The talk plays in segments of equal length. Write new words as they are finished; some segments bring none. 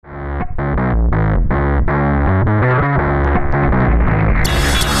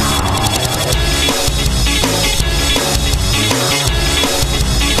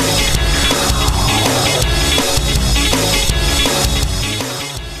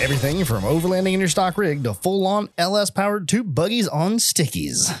Everything from overlanding in your stock rig to full-on LS-powered tube buggies on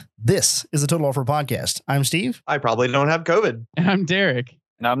stickies. This is the Total Off-Road Podcast. I'm Steve. I probably don't have COVID. And I'm Derek.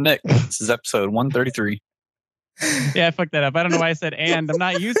 And I'm Nick. This is episode 133. Yeah, I fucked that up. I don't know why I said and. I'm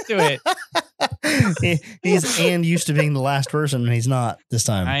not used to it. He's and used to being the last person, and he's not this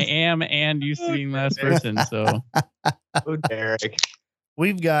time. I am and used to being the last person. So, Oh, Derek.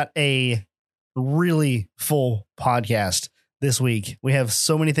 We've got a really full podcast this week. We have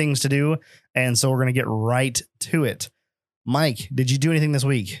so many things to do, and so we're going to get right to it. Mike, did you do anything this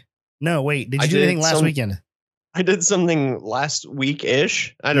week? No, wait. Did you do anything last weekend? I did something last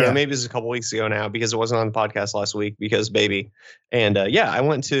week-ish. I don't know. Maybe it was a couple weeks ago now because it wasn't on the podcast last week because baby. And I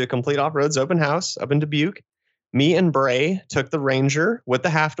went to Complete Off-Road's open house up in Dubuque. Me and Bray took the Ranger with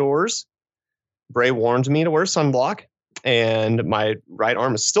the half doors. Bray warned me to wear sunblock, and my right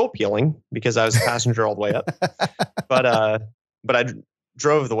arm is still peeling because I was a passenger all the way up. But I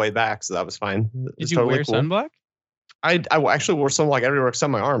drove the way back, so that was fine. Did you wear sunblock? I actually wore sunblock everywhere except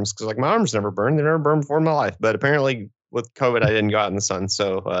my arms because my arms never burned. They never burned before in my life. But apparently with COVID, I didn't go out in the sun.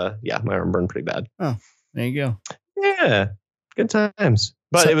 So my arm burned pretty bad. Oh, there you go. Yeah, good times.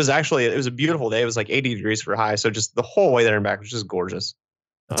 But it was a beautiful day. It was like 80 degrees for high. So just the whole way there and back was just gorgeous.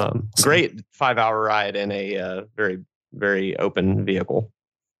 Awesome. Great 5-hour ride in a very, very open vehicle.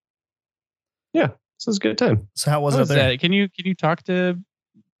 Yeah, so it was a good time. So how was it up there? Can you talk to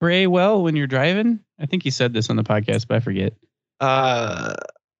Bray well when you're driving? I think you said this on the podcast, but I forget. I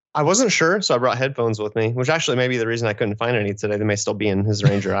wasn't sure, so I brought headphones with me, which actually may be the reason I couldn't find any today. They may still be in his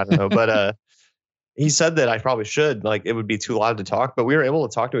Ranger. I don't know. But he said that I probably should. Like, it would be too loud to talk, but we were able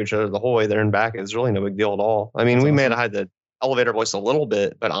to talk to each other the whole way there and back. It was really no big deal at all. I mean, we may have had the elevator voice a little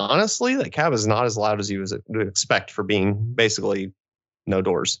bit, but honestly, the cab is not as loud as you would expect for being basically no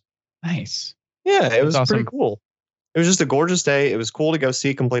doors. Nice. Yeah, it was awesome. pretty cool. It was just a gorgeous day. It was cool to go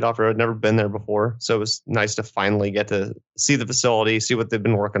see Complete Off-Road. Never been there before. So it was nice to finally get to see the facility, see what they've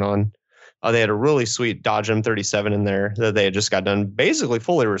been working on. They had a really sweet Dodge M37 in there that they had just got done basically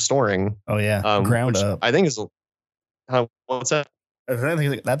fully restoring. Oh, yeah. Ground up. I think is... what's that? I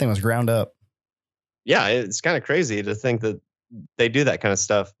think that thing was ground up. Yeah, it's kind of crazy to think that they do that kind of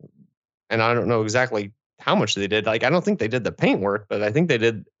stuff. And I don't know exactly how much they did. Like, I don't think they did the paint work, but I think they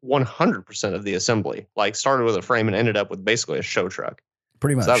did 100% of the assembly. Like, started with a frame and ended up with basically a show truck.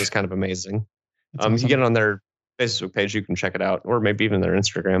 Pretty much. So that was kind of amazing. Awesome. If you get on their Facebook page, you can check it out, or maybe even their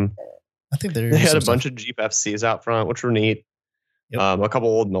Instagram. I think they had a bunch of Jeep FCs out front, which were neat. Yep. A couple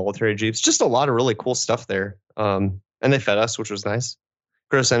old military Jeeps, just a lot of really cool stuff there. And they fed us, which was nice.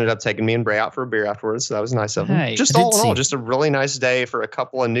 Chris ended up taking me and Bray out for a beer afterwards, so that was nice of him. Nice. Just all in all, just a really nice day for a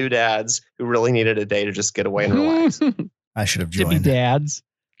couple of new dads who really needed a day to just get away and relax. I should have To be joined. dads,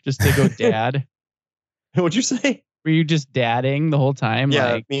 just to go dad. What'd you say? Were you just dadding the whole time?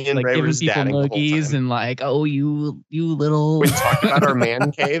 Yeah, like, me and like Ray were giving just people dadding the whole noogies time. and like, oh, you little We talked about our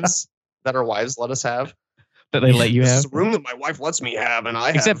man caves that our wives let us have. that they let you This have. is a room that my wife lets me have, and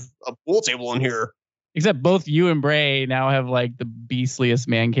I have a pool table in here. Except both you and Bray now have like the beastliest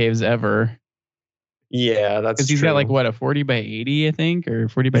man caves ever. Yeah, that's Because he's got like what, a 40 by 80, I think, or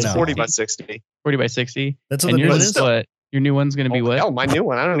 40 by 60? 40 by 60. 40 by 60. That's what And the yours new is what? Your new one's going to be what? Hell, my new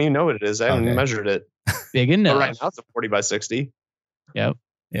one. I don't even know what it is. I haven't measured it. Big enough. But right now it's a 40 by 60. Yep.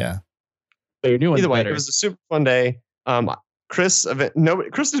 Yeah. So your new one's Either way, better. it was a super fun day. Chris didn't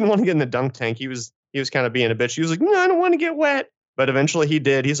want to get in the dunk tank. He was kind of being a bitch. He was like, no, I don't want to get wet. But eventually he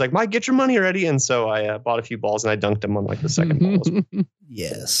did. He's like, Mike, get your money ready. And so I bought a few balls and I dunked him on like the second ball.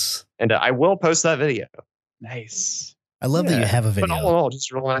 Yes. And I will post that video. Nice. I love that you have a video. But all in all,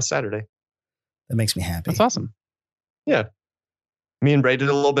 just a real nice Saturday. That makes me happy. That's awesome. Yeah. Me and Bray did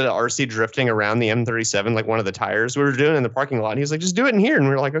a little bit of RC drifting around the M37, like one of the tires we were doing in the parking lot. And he was like, just do it in here. And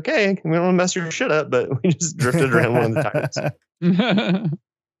we were like, okay, we don't want to mess your shit up, but we just drifted around one of the tires.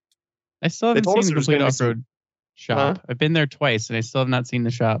 I still haven't told us seen the there was Complete gonna be Off-Road shop. I've been there twice and I still have not seen the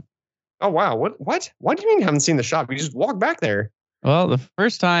shop. Oh, wow. What? What do you mean you haven't seen the shop? You just walk back there. Well, the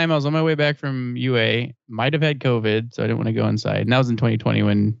first time I was on my way back from UA, might have had COVID, so I didn't want to go inside. And that was in 2020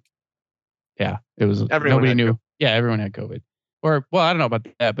 when, it was nobody knew. Yeah, everyone had COVID. Or, well, I don't know about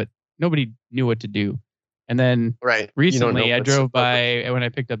that, but nobody knew what to do. And then recently I drove by when I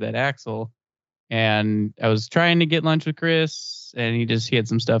picked up that axle and I was trying to get lunch with Chris and he had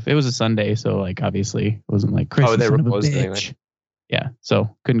some stuff. It was a Sunday, so like obviously it wasn't like Chris. Oh, they were closed anyway. Yeah,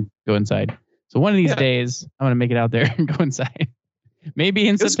 so couldn't go inside. So one of these days I'm gonna make it out there and go inside. Maybe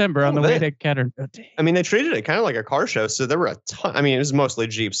in September on the way to Cattern. I mean, they treated it kind of like a car show. So there were a ton. I mean, it was mostly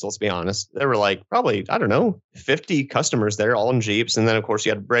Jeeps, let's be honest. There were like probably, I don't know, 50 customers there, all in Jeeps. And then, of course,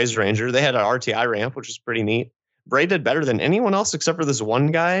 you had Bray's Ranger. They had an RTI ramp, which was pretty neat. Bray did better than anyone else except for this one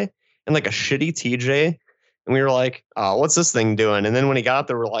guy and like a shitty TJ. And we were like, oh, what's this thing doing? And then when he got up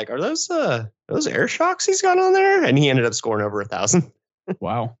there, we're like, are those air shocks he's got on there? And he ended up scoring over 1,000.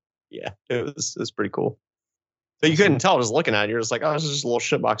 Wow. Yeah, it was pretty cool. But you couldn't tell just looking at it. You're just like, oh, this is just a little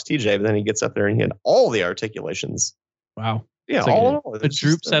shitbox TJ. But then he gets up there and he had all the articulations. Wow. Yeah, like all the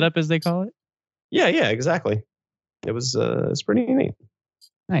droop setup, as they call it. Yeah, exactly. It was pretty neat.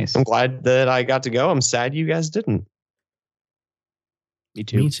 Nice. I'm glad that I got to go. I'm sad you guys didn't. Me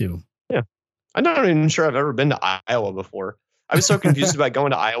too. Yeah. I'm not even sure I've ever been to Iowa before. I was so confused about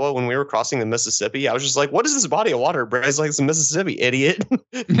going to Iowa when we were crossing the Mississippi. I was just like, what is this body of water? Bray's like, it's the Mississippi, idiot.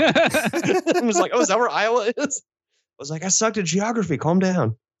 I was like, oh, is that where Iowa is? I was like, I sucked at geography. Calm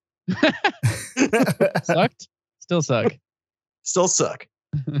down. Sucked? Still suck. Still suck.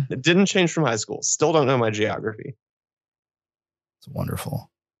 It didn't change from high school. Still don't know my geography. It's wonderful.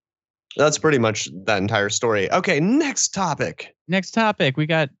 That's pretty much that entire story. Okay, next topic. We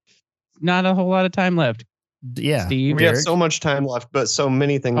got not a whole lot of time left. Yeah. Steve, we have so much time left, but so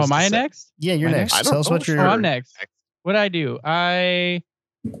many things. Oh, am I next? Yeah, you're next. I don't Tell us what you're. Oh, I'm next. What I do? I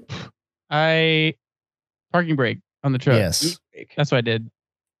parking brake on the truck. Yes. That's what I did.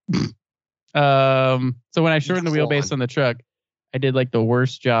 So when I shortened the wheelbase on the truck, I did like the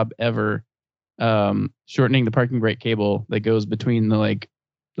worst job ever. Shortening the parking brake cable that goes between the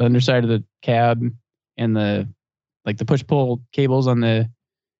underside of the cab and the push pull cables on the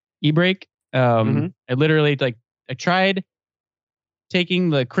e-brake. I literally I tried taking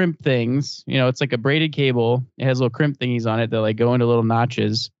the crimp things, it's like a braided cable. It has little crimp thingies on it that go into little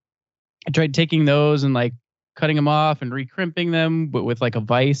notches. I tried taking those and cutting them off and recrimping them, but with a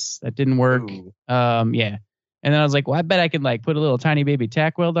vise. That didn't work. Yeah. And then I was like, well, I bet I could put a little tiny baby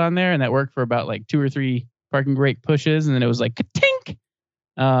tack weld on there. And that worked for about 2 or 3 parking brake pushes. And then it was ka-tink.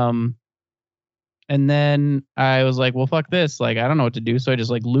 And then I was like, well, fuck this. I don't know what to do. So I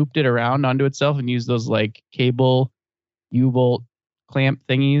just looped it around onto itself and used those cable U-bolt clamp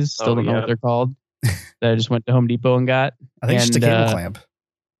thingies. Still don't know what they're called. That I just went to Home Depot and got. I think it's just a cable clamp.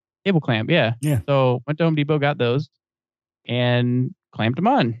 Cable clamp, yeah. Yeah. So went to Home Depot, got those, and clamped them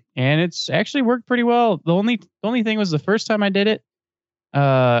on. And it's actually worked pretty well. The only thing was the first time I did it,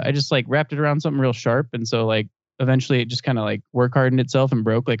 I just wrapped it around something real sharp. And so eventually it just kind of work hardened itself and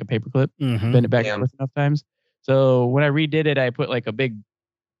broke like a paperclip. Bend it back and forth enough times. So when I redid it, I put a big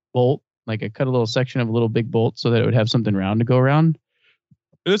bolt, I cut a little section of a little big bolt so that it would have something round to go around.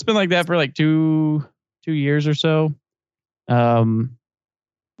 But it's been like that for 2 years or so.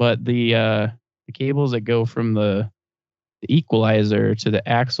 But the cables that go from the equalizer to the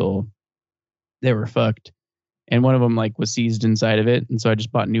axle, they were fucked. And one of them was seized inside of it. And so I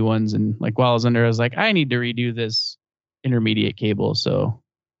just bought new ones. And while I was under, I was like, I need to redo this intermediate cable. So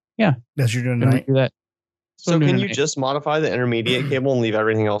yeah. That's what you're doing tonight? Do that. So can you just modify the intermediate cable and leave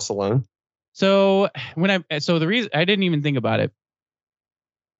everything else alone? So the reason I didn't even think about it.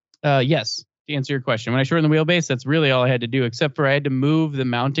 Yes, to answer your question, when I shortened the wheelbase, that's really all I had to do, except for I had to move the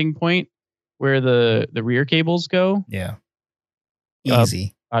mounting point where the rear cables go. Yeah.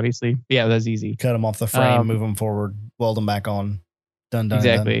 Easy. Obviously. Yeah, that's easy. Cut them off the frame, move them forward, weld them back on. Done.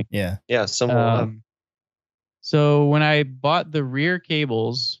 Exactly. Done. Yeah. Yeah. Similar. So when I bought the rear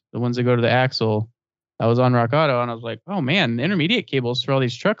cables, the ones that go to the axle, I was on Rock Auto and I was like, oh man, the intermediate cables for all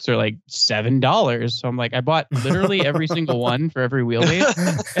these trucks are $7. So I'm like, I bought literally every single one for every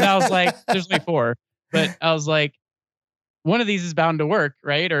wheelbase. And I was like, there's only 4. But I was like, one of these is bound to work,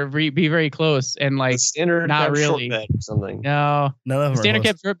 right? Or be very close. And standard not really. Short bed or something. No. The standard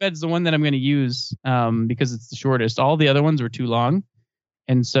cab short bed is the one that I'm going to use because it's the shortest. All the other ones were too long.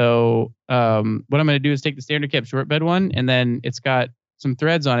 And so what I'm going to do is take the standard cab short bed one, and then it's got some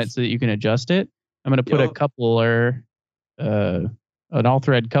threads on it so that you can adjust it. I'm going to put a coupler, an all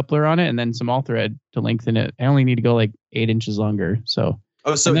thread coupler on it, and then some all thread to lengthen it. I only need to go 8 inches longer. So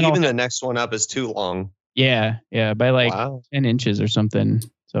even the next one up is too long. Yeah, by 10 inches or something.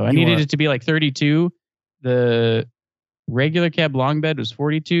 So I needed it to be 32. The regular cab long bed was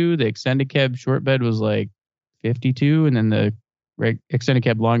 42. The extended cab short bed was 52, and then the extended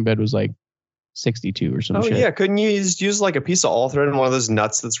cab long bed was 62 or something. Oh yeah, couldn't you just use a piece of all thread and one of those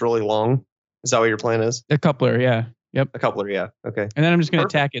nuts that's really long? Is that what your plan is? A coupler, yeah. Yep. A coupler, yeah. Okay. And then I'm just going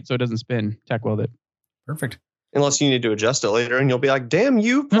to tack it so it doesn't spin. Tack weld it. Perfect. Unless you need to adjust it later and you'll be like, damn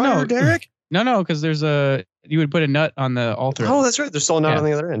you, Derek. No, because you would put a nut on the all thread. Oh, that's right. There's still a nut on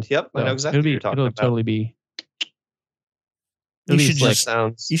the other end. Yep. I know exactly what you're talking about. It'll totally be. You should just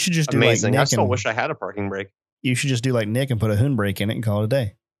do amazing. Nick I still wish I had a parking brake. You should just do like Nick and put a hoon brake in it and call it a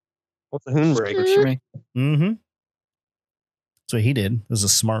day. What's a hoon brake? Mm-hmm. That's what he did. It was the I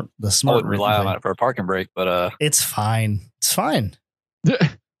smart. wouldn't rely on it for a parking brake, but It's fine. It's fine.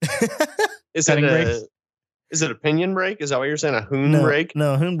 Is it a pinion brake? Is that what you're saying? A hoon brake?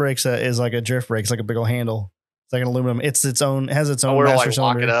 No, hoon brakes is like a drift brake. It's like a big old handle. It's like an aluminum. It's its own. It has its own. Or master like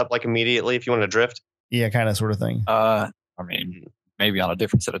cylinder. lock it up like immediately if you want to drift. Yeah, kind of sort of thing. I mean, maybe on a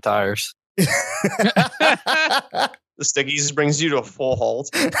different set of tires. The stickies brings you to a full halt.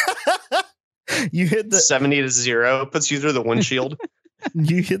 You hit the 70 to 0, puts you through the windshield.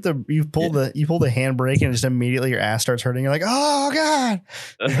 you pull the handbrake and just immediately your ass starts hurting. You're like, oh God.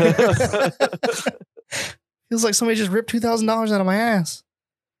 Feels like somebody just ripped $2,000 out of my ass.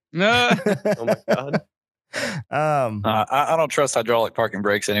 No. Oh my God. I don't trust hydraulic parking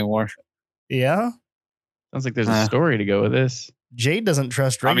brakes anymore. Yeah. Sounds like there's a story to go with this. Jade doesn't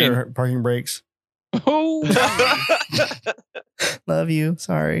trust regular parking brakes. Oh. Love you.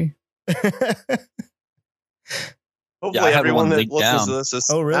 Sorry. Hopefully everyone that listens to this is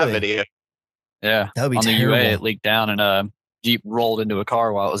that video. Yeah. That would be on terrible. the UA, it leaked down and a Jeep rolled into a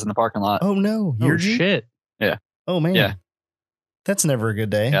car while it was in the parking lot. Oh no. Your Jeep? Shit. Yeah. Oh man. Yeah. That's never a good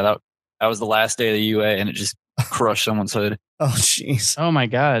day. Yeah, that was the last day of the UA and it just crushed someone's hood. Oh jeez. Oh my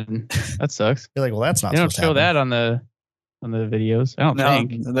God. That sucks. You're like, well, that's not They don't supposed to show happen. that on the videos. I don't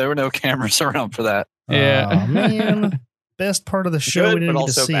think. There were no cameras around for that. Yeah. Oh, man. Best part of the show we Good, didn't but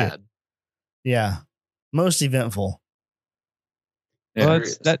get to also see bad. it. Yeah. Most eventful. Yeah. Well,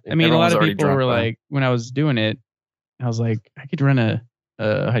 that's that. I mean, a Everyone's lot of already people drunk were by then. like, when I was doing it, I was like, I could run a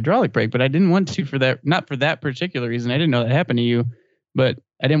hydraulic brake, but I didn't want to for that. Not for that particular reason. I didn't know that happened to you, but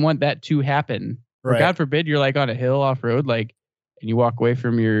I didn't want that to happen. Or Right. God forbid, you're like on a hill off road, like, and you walk away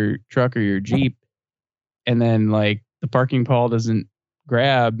from your truck or your Jeep, and then like the parking pole doesn't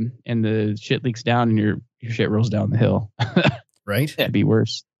grab and the shit leaks down and your shit rolls down the hill. Right? It'd be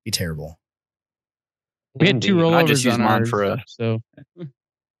worse. Be terrible. We had two Indeed. rollovers I just used on mine ours, for so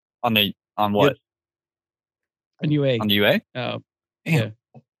on what? on UA. On the UA? Damn. Yeah.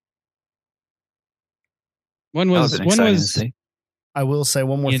 One That was would've been one exciting to was see. I will say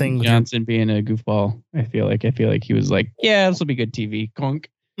one more Ian thing. Johnson being a goofball. I feel like he was like, yeah, this will be good TV. Conk.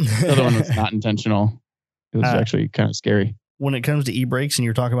 The other one was not intentional. It was actually kind of scary. When it comes to e-brakes and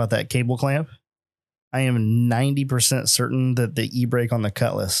you're talking about that cable clamp, I am 90% certain that the e-brake on the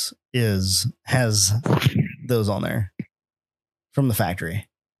Cutlass has those on there from the factory.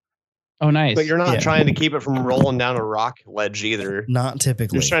 Oh, nice. But you're not Yeah. trying to keep it from rolling down a rock ledge either. Not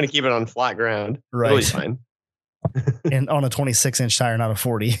typically. You're just trying to keep it on flat ground. Right. Really fine. And on a 26-inch tire, not a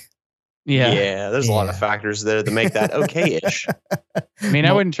 40. Yeah. There's a lot of factors there that make that okay-ish. I mean,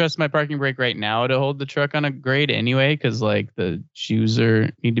 I wouldn't trust my parking brake right now to hold the truck on a grade anyway, because like the shoes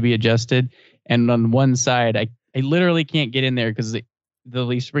need to be adjusted. And on one side, I literally can't get in there because the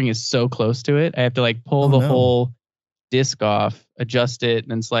leaf spring is so close to it. I have to like pull the whole disc off, adjust it,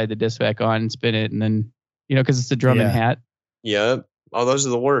 and then slide the disc back on and spin it. And then, because it's a drum and hat. Yep. Oh, those are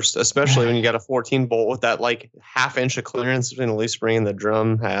the worst, especially when you got a 14 bolt with that like half-inch of clearance between the leaf spring and the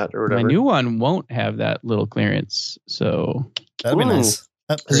drum hat or whatever. My new one won't have that little clearance, so That'd be nice.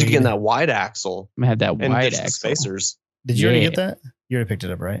 Because you're getting that wide axle I had that and wide ditch the axle. spacers. Did you already Yeah. get that? You already picked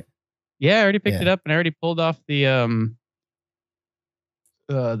it up, right? Yeah, I already picked it up and I already pulled off the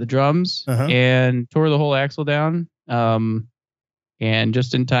drums and tore the whole axle down. And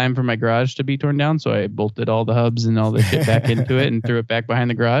just in time for my garage to be torn down, so I bolted all the hubs and all the shit back into it and threw it back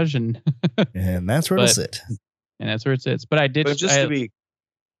behind the garage, and that's where it'll sit. And that's where it sits. But I did. But just to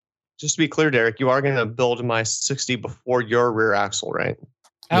be clear, Derek, you are going to build my 60 before your rear axle, right?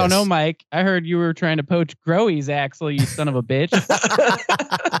 I don't know, Mike. I heard you were trying to poach Growy's axle, you son of a bitch.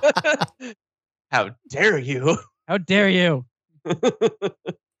 How dare you? How dare you?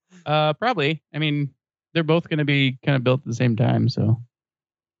 Probably. I mean, they're both going to be kind of built at the same time, so.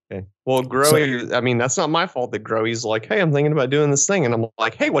 Okay. Well, Growy, I mean, that's not my fault that Growy's like, hey, I'm thinking about doing this thing. And I'm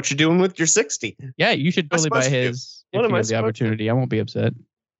like, hey, what you doing with your 60? Yeah, you should totally buy his if you have the opportunity. I won't be upset.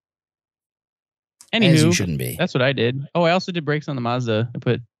 Anywho, as you shouldn't be. That's what I did. Oh, I also did brakes on the Mazda. I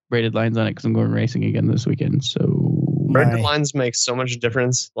put braided lines on it because I'm going racing again this weekend. So braided lines make so much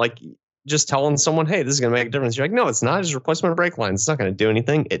difference. Like just telling someone, hey, this is going to make a difference. You're like, no, it's not. Just replace my brake lines. It's not going to do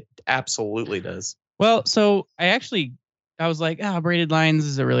anything. It absolutely does. Well, so I was like, braided lines,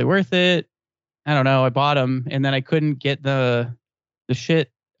 is it really worth it? I don't know. I bought them and then I couldn't get the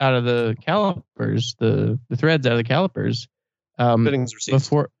shit out of the calipers, the threads out of the calipers. Fittings receipts.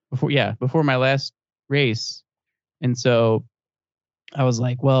 Before my last race. And so I was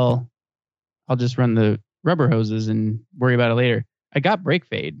like, well, I'll just run the rubber hoses and worry about it later. I got brake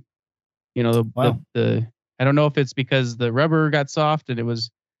fade. I don't know if it's because the rubber got soft and it was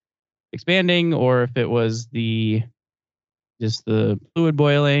expanding, or if it was the just the fluid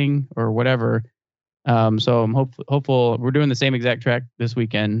boiling or whatever. So I'm hopeful. We're doing the same exact track this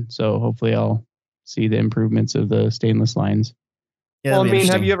weekend, so hopefully I'll see the improvements of the stainless lines. Yeah, well, I mean,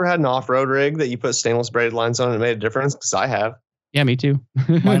 have you ever had an off-road rig that you put stainless braided lines on and it made a difference? Because I have. Yeah, me too.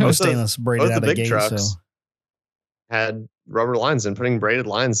 Mine was stainless braided both out the of big gate, trucks so. had rubber lines, and putting braided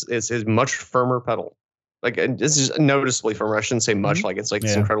lines is a much firmer pedal. Like, this is noticeably firmer. I shouldn't say much, like it's like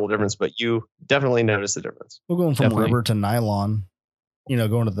this incredible difference, but you definitely notice the difference. We're going from rubber to nylon,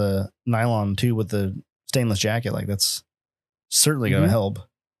 going to the nylon too with the stainless jacket. Like that's certainly going to help.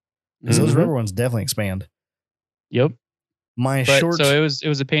 Because those rubber ones definitely expand. Yep. So it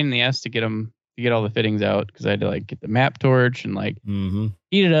was a pain in the ass to get all the fittings out, because I had to like get the map torch and like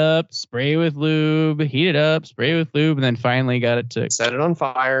heat it up, spray with lube, heat it up, spray with lube, and then finally got it to set it on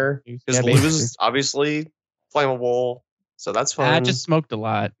fire, because lube is obviously flammable, so that's fine. I just smoked a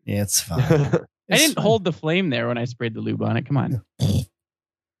lot. Yeah, it's fine. I didn't hold the flame there when I sprayed the lube on it. Come on.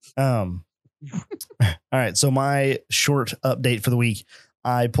 All right, so my short update for the week: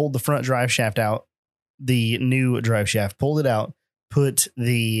 I pulled the front drive shaft out, the new drive shaft, pulled it out, put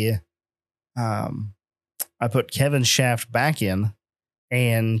the I put Kevin's shaft back in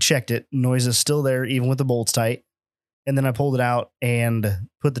and checked it. Noise is still there, even with the bolts tight. And then I pulled it out and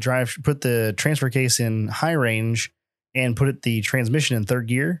put the transfer case in high range and put the transmission in third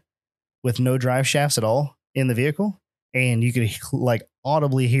gear with no drive shafts at all in the vehicle. And you could like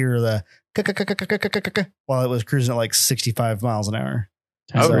audibly hear the while it was cruising at like 65 miles an hour.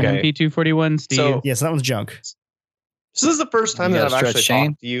 Okay. P241, Steve. So that was junk. So this is the first time that I've actually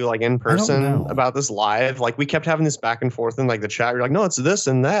talked to you like in person about this live. Like we kept having this back and forth in like the chat. You're like, no, it's this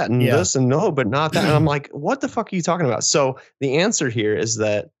and that and this and no, but not that. And I'm like, what the fuck are you talking about? So the answer here is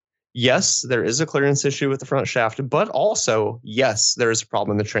that yes, there is a clearance issue with the front shaft, but also yes, there is a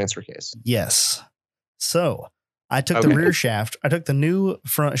problem in the transfer case. Yes. So I took the rear shaft. I took the new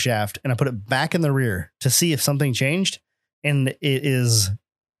front shaft and I put it back in the rear to see if something changed. And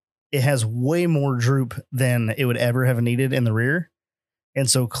it has way more droop than it would ever have needed in the rear. And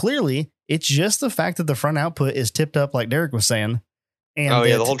so clearly it's just the fact that the front output is tipped up, like Derek was saying. And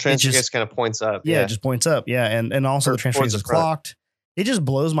the whole transfer case kind of points up. Yeah, it just points up. Yeah. And also the transfer case is clocked. It just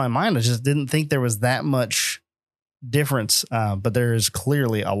blows my mind. I just didn't think there was that much difference, but there is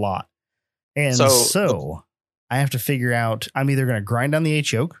clearly a lot. And so I have to figure out, I'm either going to grind down the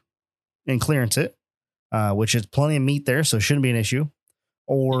H yoke and clearance it, which is plenty of meat there, so it shouldn't be an issue.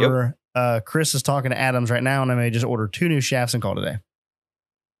 Or Chris is talking to Adams right now, and I may just order 2 new shafts and call it a day.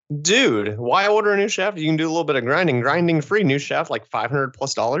 Dude, why order a new shaft? You can do a little bit of grinding free. New shaft, like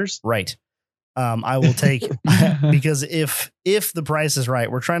 $500+. Right. I will take because if the price is right,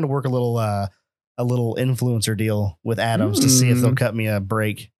 we're trying to work a little influencer deal with Adams to see if they'll cut me a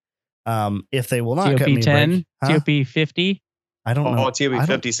break. If they will not cut me a break, TOP 50. I don't know. TOP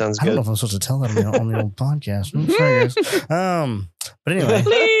 50 sounds good. I don't know if I'm supposed to tell that on the old podcast. I'm sorry, guys. But anyway,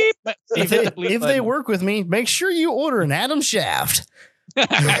 if they work with me, make sure you order an Adams shaft.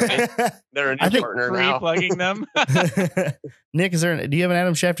 They're a new partner now. Plugging them. Nick, do you have an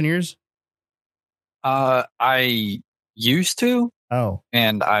Adams shaft in yours? I used to. Oh,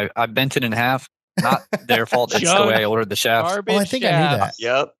 and I bent it in half. Not their fault. It's the way I ordered the shaft. Oh, I think I knew that.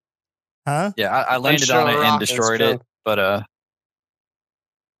 Yep. Huh? Yeah, I landed on it and destroyed it, but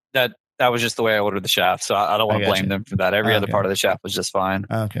that was just the way I ordered the shaft. So I don't want to blame them for that. Every other part of the shaft was just fine.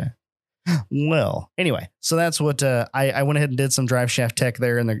 Okay. Well, anyway, so that's what I went ahead and did some drive shaft tech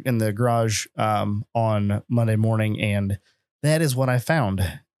there in the garage on Monday morning, and that is what I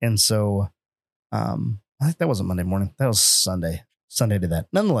found. And so I think that wasn't Monday morning. That was Sunday. Sunday did that.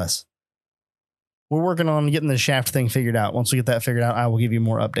 Nonetheless, we're working on getting the shaft thing figured out. Once we get that figured out, I will give you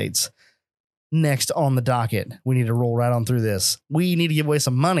more updates. Next on the docket, we need to roll right on through this. We need to give away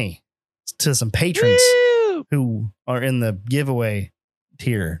some money to some patrons who are in the giveaway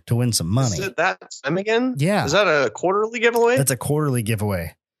tier to win some money. Is it that time again? Yeah. Is that a quarterly giveaway? That's a quarterly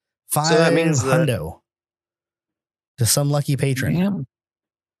giveaway. So that means hundo to some lucky patron.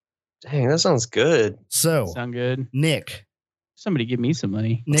 Dang, that sounds good. Sound good. Nick. Somebody give me some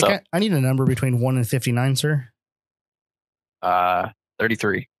money. Nick, I need a number between 1 and 59, sir.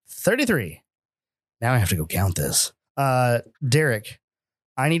 33. 33. Now I have to go count this. Derek,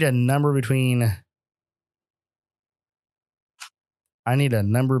 I need a number between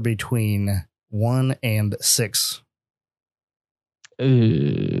 1 and 6.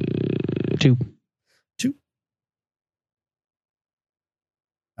 2.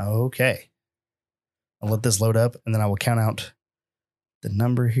 Okay. I'll let this load up and then I will count out the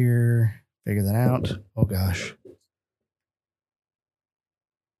number here. Figure that out. Oh gosh.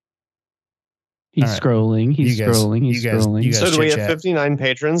 He's scrolling. He's scrolling. So do we have 59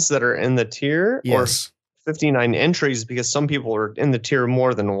 patrons that are in the tier? Yes. Or 59 entries because some people are in the tier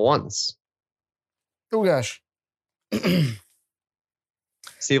more than once? Oh, gosh.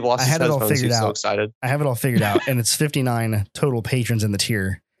 Steve lost his headphones. He's so excited. I have it all figured out, and it's 59 total patrons in the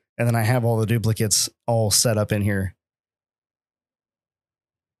tier. And then I have all the duplicates all set up in here.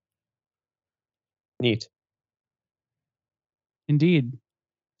 Neat. Indeed.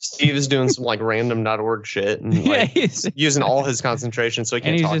 Steve is doing some like random.org shit and like using all his concentration so he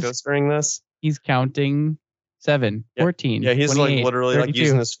can't talk to us during this. He's counting 7, 14. Yeah, he's like literally 32. Like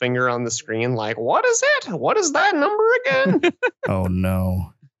using his finger on the screen, like, what is it? What is that number again? Oh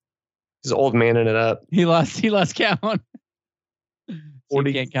no. He's old manning it up. He lost count. So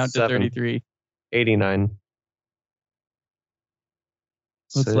he can't count to 33. 89.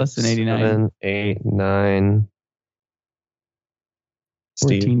 What's less than 89? 7, 8, 9.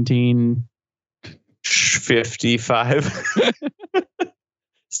 14 teen. 55.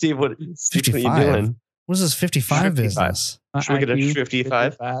 Steve, what are you doing? What is this 55 business? Should we get a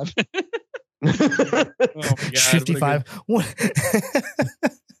 55? 55. Oh my God, 55. What?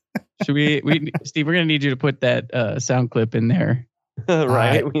 Should we Steve, we're going to need you to put that sound clip in there.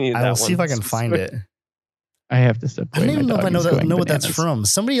 Right. We need that. I'll see if I can find it. I have to step away. I don't even know if I know what that's from.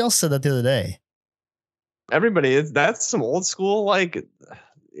 Somebody else said that the other day. Everybody, that's some old school like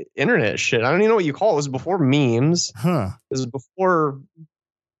internet shit. I don't even know what you call it. It was before memes. Huh. It was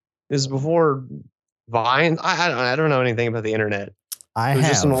before Vine. I don't know anything about the internet. It was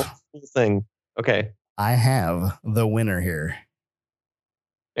just an old school thing. Okay. I have the winner here.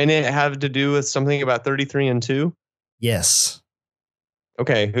 And it have to do with something about 33 and 2? Yes.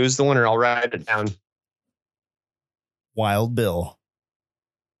 Okay, who's the winner? I'll write it down. Wild Bill.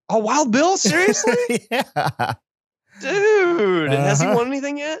 Oh, Wild Bill? Seriously? Yeah. Dude, has he won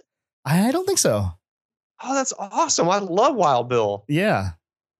anything yet? I don't think so. Oh, that's awesome. I love Wild Bill. Yeah.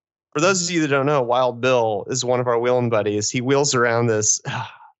 For those of you that don't know, Wild Bill is one of our wheeling buddies. He wheels around this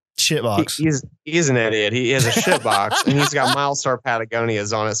shitbox. He's an idiot. He has a shitbox and he's got Milestar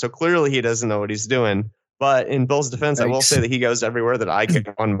Patagonias on it. So clearly he doesn't know what he's doing. But in Bill's defense, I will say that he goes everywhere that I get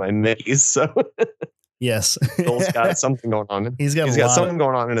on my Mickeys. So yes, Bill's got something going on. He's got something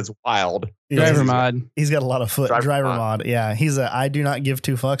going on and it's wild. Driver mod. He's got a lot of driver mod. Yeah, I do not give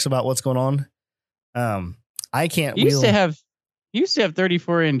 2 fucks about what's going on. I can't. You used to have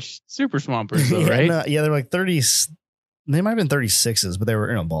 34-inch super swampers, though, right? No, yeah, they're like 30s. They might have been 36s, but they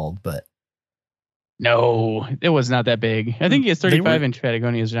were bald. But no, it was not that big. I think he has 35-inch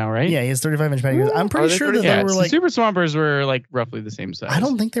Patagonias now, right? Yeah, he has 35-inch Patagonias. I'm pretty sure that they were like super swampers were like roughly the same size. I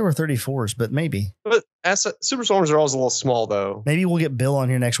don't think they were 34s, but maybe. But super swampers are always a little small, though. Maybe we'll get Bill on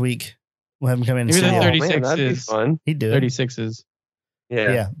here next week. We'll have him come in. Maybe the 36s. That'd be fun. He'd do it. 36s.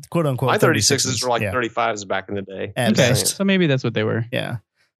 Yeah, quote unquote. My 36s were like 35s back in the day. At best. So maybe that's what they were. Yeah.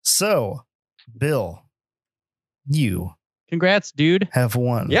 So, Bill, you. Congrats, dude. Have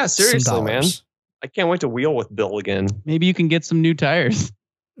won. Yeah, seriously, man. I can't wait to wheel with Bill again. Maybe you can get some new tires.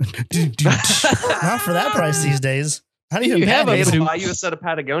 Not for that price these days. How do you have it'll buy you a set of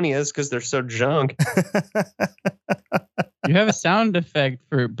Patagonias because they're so junk. You have a sound effect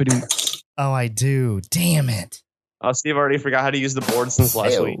for Badoo. Oh, I do. Damn it. Oh, Steve already forgot how to use the board since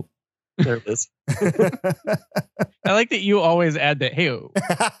last week. There it is. I like that you always add that. Hey,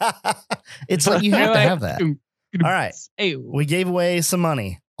 it's like you have to have that. All right. We gave away some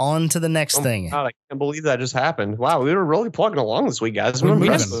money. On to the next thing. God, I can't believe that just happened. Wow, we were really plugging along this week, guys. We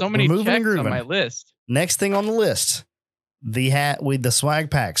have so many checks on my list. Next thing on the list, the swag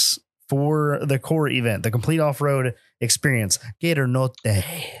packs for the core event, the complete off-road experience. Gator Norte.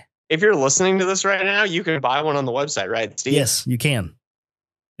 If you're listening to this right now, you can buy one on the website, right, Steve? Yes, you can.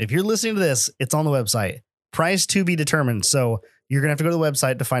 If you're listening to this, it's on the website. Price to be determined. So you're going to have to go to the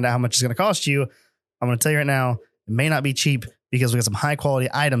website to find out how much it's going to cost you. I'm going to tell you right now, it may not be cheap because we got some high quality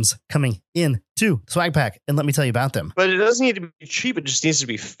items coming in to Swag Pack. And let me tell you about them. But it doesn't need to be cheap. It just needs to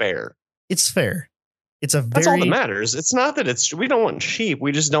be fair. It's fair. That's all that matters. It's not that we don't want cheap.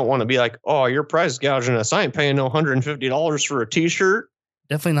 We just don't want to be like, oh, you're price gouging us. I ain't paying no $150 for a t-shirt.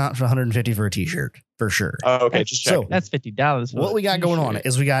 Definitely not for $150 for a t-shirt, for sure. Oh, okay, just check. So that's $50. What we got going on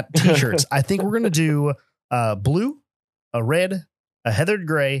is we got t-shirts. I think we're going to do a blue, a red, a heathered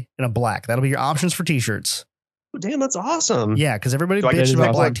gray, and a black. That'll be your options for t-shirts. Oh, damn, that's awesome. Yeah, because everybody bitched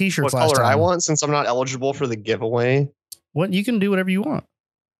about black t-shirts last time. What color I want since I'm not eligible for the giveaway? What? You can do whatever you want.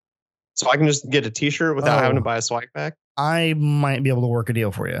 So I can just get a t-shirt without having to buy a swag pack? I might be able to work a deal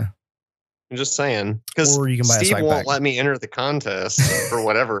for you. I'm just saying. Because Steve won't let me enter the contest for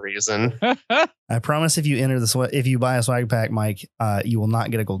whatever reason. I promise if you buy a swag pack, Mike, you will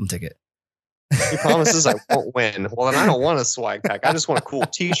not get a golden ticket. He promises I won't win. Well, then I don't want a swag pack. I just want a cool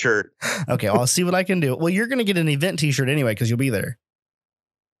T-shirt. Okay, I'll see what I can do. Well, you're going to get an event T-shirt anyway because you'll be there.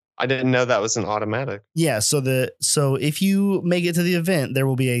 I didn't know that was an automatic. Yeah, so if you make it to the event, there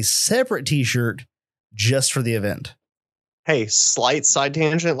will be a separate T-shirt just for the event. Hey, slight side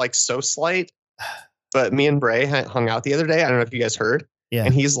tangent, like so slight. But me and Bray hung out the other day. I don't know if you guys heard. Yeah.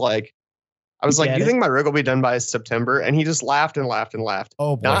 And he's like, I was like, do you think my rig will be done by September? And he just laughed and laughed and laughed.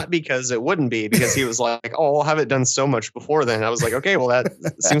 Oh, boy. Not because it wouldn't be, because he was like, oh, I'll have it done so much before then. I was like, okay, well, that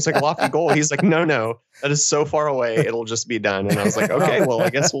seems like a lofty goal. He's like, no, that is so far away. It'll just be done. And I was like, okay, well, I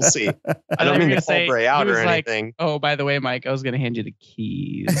guess we'll see. I don't mean to call Bray out or anything. Like, oh, by the way, Mike, I was going to hand you the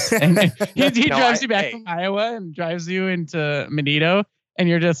keys. And he drives you back from Iowa and drives you into Monito. And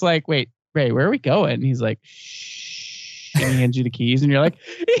you're just like, wait, Bray, where are we going? And he's like, shh. And he hands you the keys. And you're like,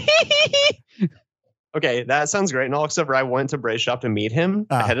 okay, that sounds great and all, except for I went to Bray's shop to meet him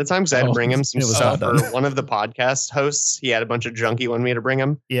ahead of time because I had to bring him some stuff for one of the podcast hosts. He had a bunch of junk he wanted me to bring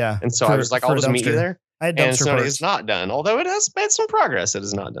him. Yeah. And so I was like, I'll just meet you there. And so it is not done, although it has made some progress. It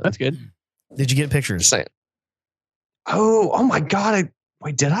is not done. That's good. Did you get pictures? Just saying. Oh my God.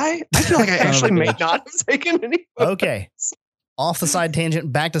 Wait, did I? I feel like I actually may not have taken any. Okay. Off the side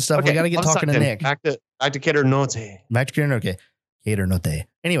tangent, back to stuff. Okay, we got to get talking to Nick. Back to Cater Note. Cater Note.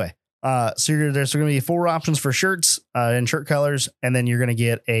 Anyway. So there's going to be 4 options for shirts and shirt colors, and then you're going to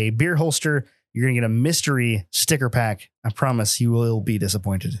get a beer holster. You're going to get a mystery sticker pack. I promise you will be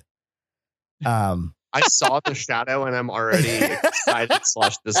disappointed. I saw the shadow and I'm already excited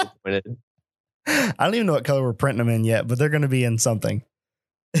 / disappointed. I don't even know what color we're printing them in yet, but they're going to be in something.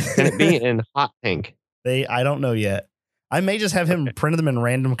 Can it be in hot pink? I don't know yet. I may just have him print them in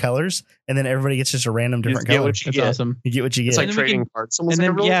random colors, and then everybody gets just a random different color. That's awesome. You get what you get. It's like trading cards. And then,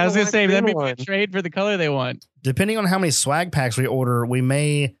 I was going to say, then we can trade for the color they want. Depending on how many swag packs we order, we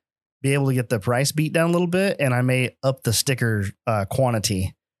may be able to get the price beat down a little bit, and I may up the sticker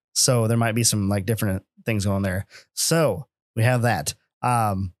quantity. So there might be some like different things going there. So we have that.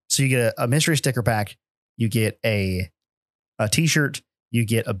 So you get a mystery sticker pack, you get a T-shirt, you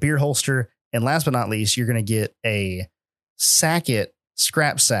get a beer holster, and last but not least, you're going to get a Sackett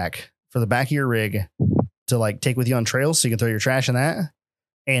scrap sack for the back of your rig to like take with you on trails so you can throw your trash in that,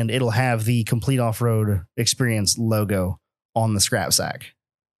 and it'll have the Complete Off-Road Experience logo on the scrap sack.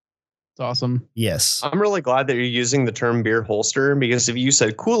 It's awesome. Yes. I'm really glad that you're using the term beer holster, because if you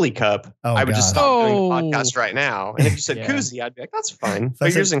said coolie cup, I would just stop doing the podcast right now. And if you said koozie, I'd be like, that's fine. But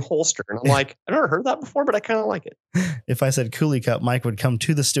you're using holster. And I'm like, I've never heard that before, but I kind of like it. If I said coolie cup, Mike would come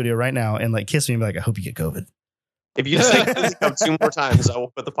to the studio right now and like kiss me and be like, I hope you get COVID. If you say coolie cup 2 more times, I will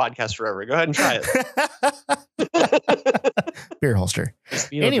quit the podcast forever. Go ahead and try it. Beer holster.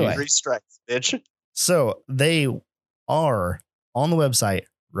 Anyway. 3 strikes, bitch. So they are on the website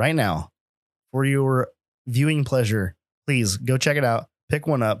right now for your viewing pleasure. Please go check it out, pick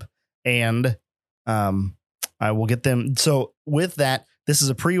one up, and I will get them. So with that, this is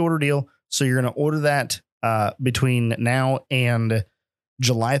a pre-order deal. So you're going to order that between now and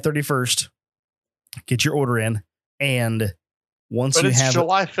July 31st. Get your order in. And once but you it's have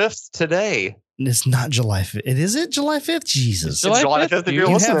July 5th today. It's not July 5th. Is it July 5th? Jesus. It's July 5th if you're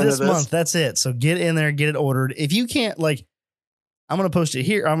listening have this to this month. That's it. So get in there, get it ordered. If you can't, like, I'm going to post it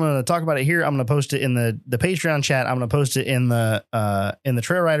here. I'm going to talk about it here. I'm going to post it in the Patreon chat. I'm going to post it in the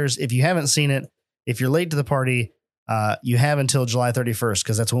Trail Riders. If you haven't seen it, if you're late to the party, you have until July 31st,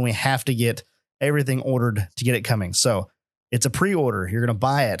 because that's when we have to get everything ordered to get it coming. So it's a pre-order. You're going to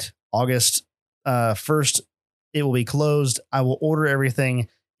buy it August 1st. It will be closed. I will order everything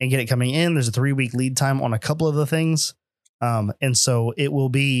and get it coming in. There's a 3-week lead time on a couple of the things. And so it will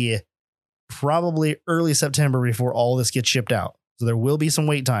be probably early September before all this gets shipped out. So there will be some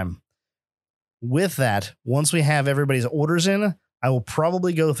wait time. With that, once we have everybody's orders in, I will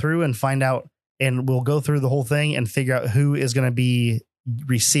probably go through and find out, and we'll go through the whole thing and figure out who is going to be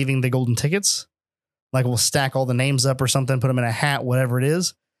receiving the golden tickets. Like we'll stack all the names up or something, put them in a hat, whatever it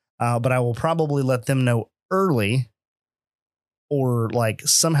is. But I will probably let them know early, or like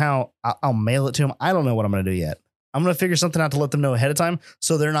somehow I'll mail it to them. I don't know what I'm going to do yet. I'm going to figure something out to let them know ahead of time,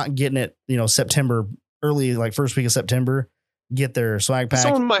 so they're not getting it, September, early, like first week of September, get their swag pack.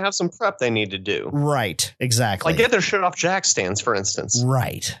 Someone might have some prep they need to do. Right. Exactly. Like get their shit off jack stands, for instance.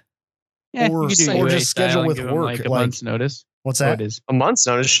 Right. Yeah, or just schedule with work. Like a month's notice. What's that? It is a month's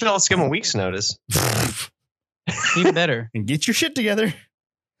notice. Shit, let's give them a week's notice. Even better. And get your shit together.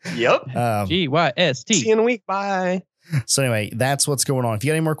 Yep. GYST. See you in a week. Bye. So anyway, that's what's going on. If you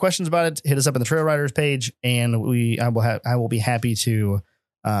got any more questions about it, hit us up in the Trail Riders page, and I will be happy to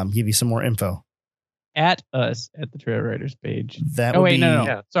give you some more info. at us at the Trail Riders page. That Oh would wait, be,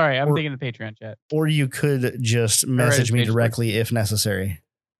 no. Sorry, I'm or- thinking the Patreon chat. or you could just message me page directly if necessary.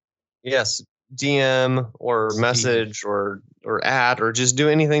 Yes, DM or message or at or just do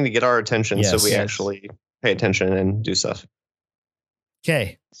anything to get our attention so we actually pay attention and do stuff.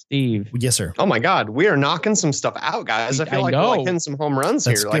 Okay. Steve. Yes, sir. Oh my God, we are knocking some stuff out, guys. I feel like we're like hitting some home runs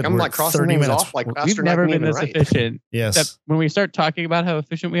That's here. good. Like I'm We're like crossing 30 things minutes. off like faster We've than never I can been even this write. efficient. Yes. Except when we start talking about how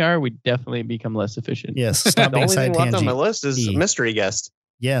efficient we are, we definitely become less efficient. Yes. Stop The being only thing left on my side list is E. mystery guest.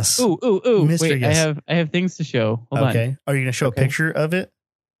 Yes. Ooh. Mystery Wait, guest. I have things to show. Hold on. Okay. Are you going to show a picture of it?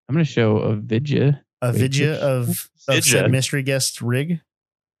 I'm going to show a vidya. A vidya of Vidya? said mystery guest rig?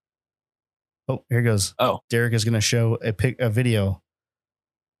 Oh, here goes. Oh. Derek is going to show a video.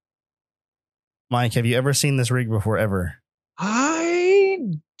 Mike, have you ever seen this rig before? Ever? I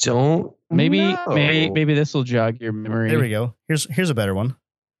don't Maybe know. maybe this will jog your memory. There we go. Here's a better one.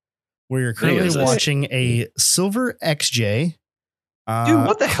 Where you're currently is this? watching a silver XJ. Dude,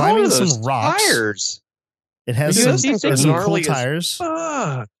 what the hell climbing are those some rocks. tires? It has Dude, some, those things are some cool gnarly as tires.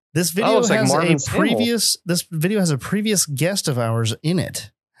 Fuck. This video it's like has Marvin's a Hill. previous. This video has a previous guest of ours in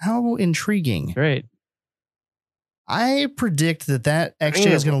it. How intriguing! Great. I predict that XJ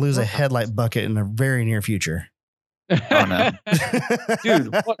is going to lose a headlight bucket in the very near future. Oh, no.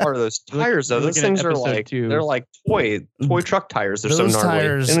 Dude, what are those tires though? You're Those looking at things are episode like 2. they're like toy truck tires. They're Those so gnarly.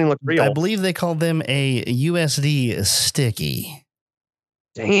 tires, They don't even look real. I believe they call them a USD sticky.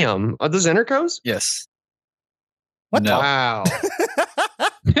 Damn. Are those Intercos? Yes. What? No. Wow.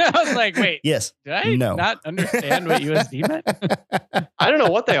 I was like, wait, Yes. did I No. not understand what USD meant? I don't know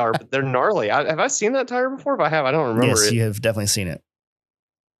what they are, but they're gnarly. Have I seen that tire before? If I have, I don't remember Yes, it. you have definitely seen it.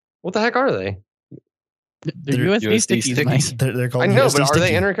 What the heck are they? They're They're USD USD stickies, stickies. Mike. They're called I know, USD but are they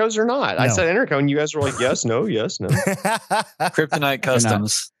sticky. Intercos or not? I No. said Interco, and you guys were like, yes, no, yes, no. Kryptonite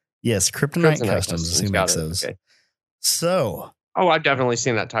Customs. Yes, Kryptonite Kryptonite Customs is who Got makes it. those. Okay. So, Oh, I've definitely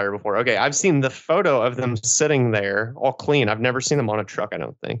seen that tire before. Okay, I've seen the photo of them sitting there all clean. I've never seen them on a truck, I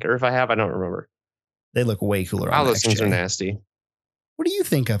don't think. Or if I have, I don't remember. they look way cooler Wow, on those things XJ. are nasty. What do you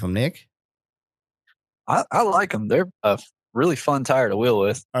think of them, Nick? I like them. They're a really fun tire to wheel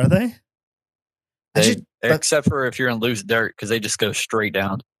with. Are they? Except for if you're in loose dirt, because they just go straight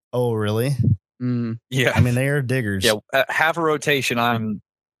down. Oh, really? Mm. Yeah. I mean, they are diggers. Yeah. At half a rotation, I'm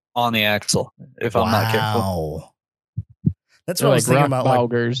on the axle if I'm not careful. Wow. That's They're what I was like thinking rock about.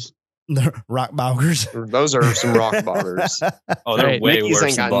 boggers. Like rock boggers. Those are some rock boggers. Oh, they're Right. way Mickey's worse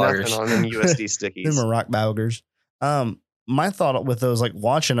ain't than got boggers. nothing on them USD Them stickies. are rock boggers. My thought with those, like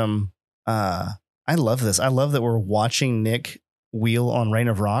watching them, I love this. I love that we're watching Nick wheel on Rain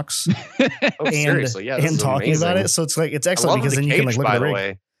of Rocks Oh, and, seriously, yeah, this and is talking amazing. about it. So it's like, it's I excellent love because the then you can cage, like look by at the the rig.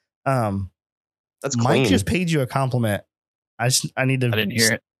 way. That's Mike clean. just paid you a compliment. I need to. I didn't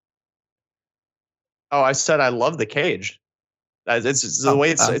hear it. Oh, I said I love the cage. It's the Oh,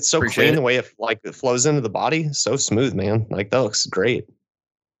 way it's so appreciate clean. it. The way it flows into the body, so smooth, man. Like that looks great.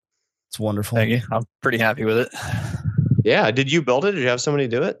 It's wonderful. Thank you. I'm pretty happy with it. Yeah. Did you build it? Did you have somebody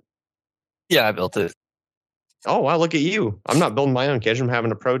do it? Yeah, I built it. Oh wow, look at you. I'm not building my own cage. I'm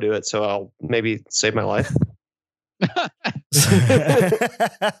having a pro do it, so I'll maybe save my life.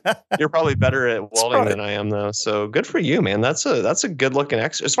 You're probably better at welding right. than I am, though. So good for you, man. That's a good looking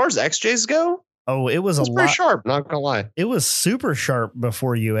X. As far as XJs go, Oh, it was it's a pretty lot. sharp. Not gonna lie. It was super sharp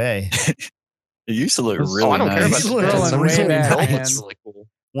before UA. It used to look Oh, really I don't care about Nice. the Scrolling build. Some way reason the back, build man. looks really cool.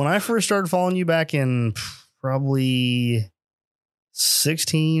 When I first started following you back in probably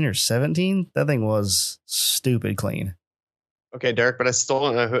 16 or 17, that thing was stupid clean. Okay, Derek, but I still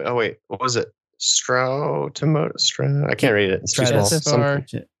don't know who. Oh wait, what was it? I can't read it. It's too small. SFR.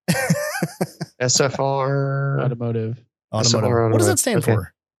 SFR. Automotive. Automotive. What does that stand Okay.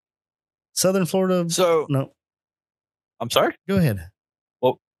 for? Southern Florida. So, No, I'm sorry? go ahead.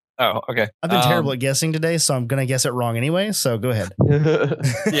 Oh, okay. I've been terrible at guessing today, so I'm going to guess it wrong anyway. So go ahead.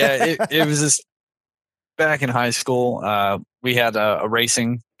 Yeah, it was just back in high school. We had a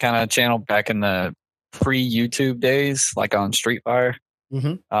racing kind of channel back in the pre-YouTube days, like on Street Fire.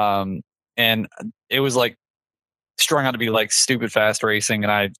 Mhm. And it was like strung out to be like stupid fast racing,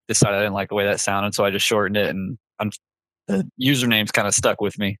 and I decided I didn't like the way that sounded, so I just shortened it, and the username's kind of stuck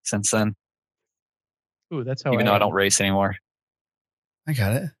with me since then, Ooh, that's how even though I don't race anymore. I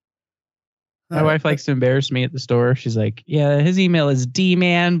got it. My wife likes to embarrass me at the store. She's like, yeah, his email is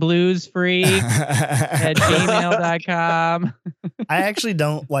dmanbluesfree at gmail.com. I actually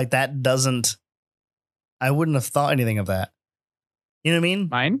don't like that. I wouldn't have thought anything of that. You know what I mean?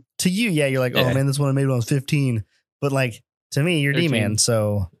 Mine? To you, yeah, you're like, oh Yeah. man, this one I made when I was 15. But like to me, you're 13. D-man.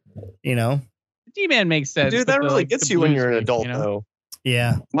 So, you know, D-man makes sense. Dude, but that the, really like, gets the you when blues you're an freak, adult, you know? though.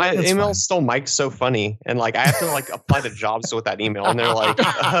 Yeah. My That's email fine. is still Mike's so funny, and like I have to like apply to jobs with that email, and they're like,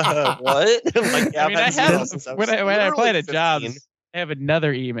 "What?" I'm like, yeah, I mean, I've I had this email have since when I literally apply to 15. jobs, I have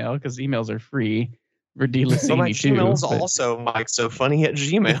another email because emails are free for D. But my Lassini too. Gmail is but- also Mike's so funny at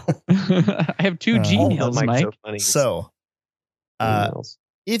Gmail. I have two All All the Gmails, Mike's Mike. so funny So, emails.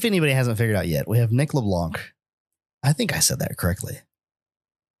 if anybody hasn't figured out yet, we have Nick LeBlanc. I think I said that correctly,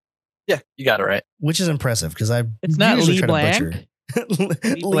 Yeah, you got it right. which is impressive because I It's not usually Lee try Blanc. to butcher.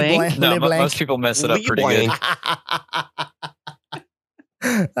 Lee Blanc? No, Lee Blanc. most people mess it up Lee pretty Blanc. good.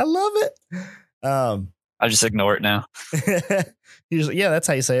 I love it. I just ignore it now. Usually, yeah, that's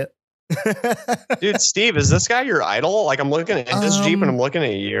how you say it. Dude, Steve, is this guy your idol? Like, I'm looking at his Jeep and I'm Um, looking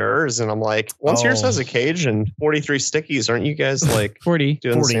at yours, and I'm like, once yours Oh. has a cage and 43 stickies, aren't you guys like 40.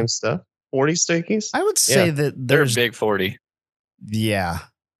 doing 40. the same stuff? 40 stickies? I would say Yeah. that They're there's, big 40. yeah.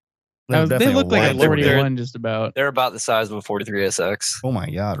 They definitely look like a wide variety. 41 just about. They're about the size of a 43 SX. Oh my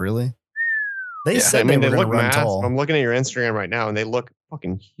God, really? They Yeah. said I mean, they they were look going to run massive. tall. I'm looking at your Instagram right now, and they look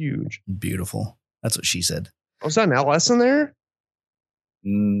fucking huge. Beautiful. That's what she said. Oh, is that an LS in there?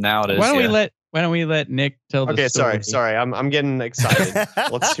 Now it is. Why don't yeah. we let Nick tell the Okay, story? sorry. I'm getting excited.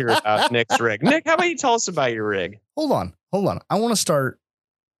 Let's hear about Nick's rig. Nick, how about you tell us about your rig? Hold on. I want to start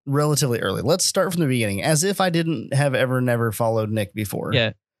relatively early. Let's start from the beginning, as if I didn't have never followed Nick before.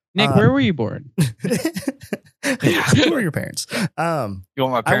 Yeah. Nick, where were you born? Who are your parents? You want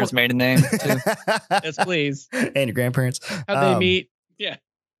my parents' maiden name too? Yes, please. And your grandparents. How'd they meet? Yeah.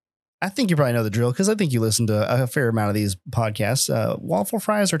 I think you probably know the drill because I think you listen to a fair amount of these podcasts. Waffle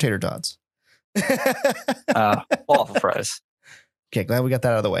fries or tater tots? Waffle fries. Okay, glad we got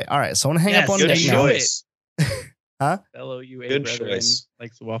that out of the way. All right, so I want to hang Yes, up on good Nick now. choice. Fellow UA Good brethren choice.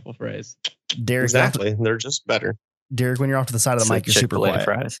 likes the waffle fries. Derek, Exactly. They're just better. Derek, when you're off to the side of the mic, you're super Chick-fil-A quiet.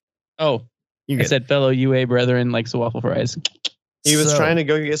 fries. Oh, You're I good. said fellow UA brethren likes the waffle fries. He was So, trying to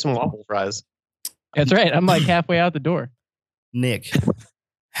go get some waffle fries. That's right. I'm like halfway out the door. Nick,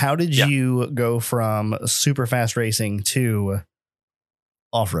 how did Yeah. you go from super fast racing to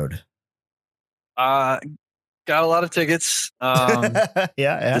off road? Got a lot of tickets.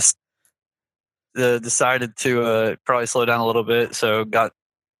 Yeah. Decided to probably slow down a little bit. So got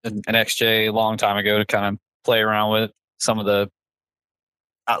an XJ a long time ago to kind of play around with some of the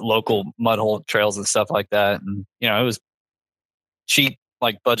local mud hole trails and stuff like that. And, it was cheap,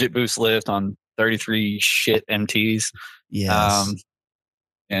 like budget boost lift on 33 shit MTs. Yes.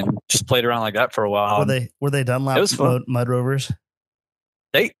 And just played around like that for a while. Were they Dunlop it was fun. mud rovers?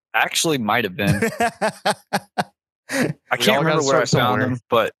 They actually might have been. I We can't all remember gotta where I start found somewhere. them,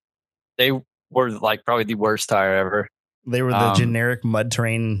 but they were like probably the worst tire ever. They were the generic mud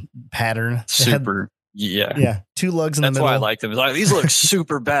terrain pattern. They had- Super. Yeah. yeah. Two lugs in That's the middle. why I liked them. It's like, these look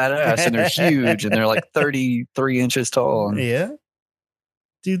super badass and they're huge and they're like 33 inches tall. And, Yeah.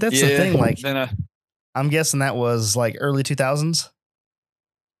 Dude, that's the thing. Like, Then, I'm guessing that was like early 2000s.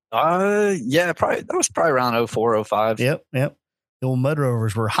 yeah, probably that was probably around 04, 05. Yep. The old mud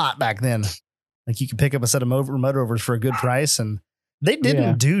rovers were hot back then. Like you could pick up a set of mud rovers for a good price, and they didn't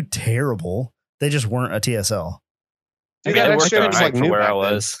Yeah. do terrible. They just weren't a TSL. Dude, Yeah, that it worked XJ out was right like for new where back I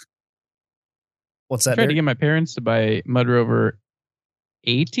then. was. What's I that? tried to Derek? get my parents to buy Mud Rover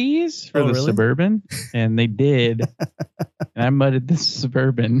 80s for Oh, the really? Suburban, and they did. And I mudded the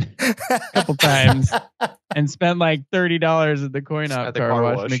Suburban a couple times and spent like $30 at the coin op At the car car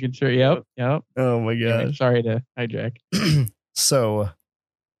wash, wash. making sure. Yep. Oh my Anyway, gosh. sorry to hijack. So,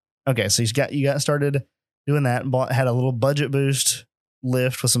 okay, so you got started doing that. Had a little budget boost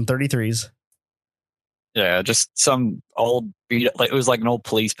lift with some 33s. Yeah, just some old beat like it was like an old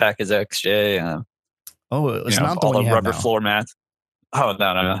police package XJ. Oh, it's not the all one the you have rubber now. floor mats. Oh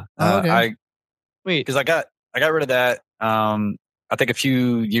no. Oh, okay. Wait, Because I got rid of that. I think a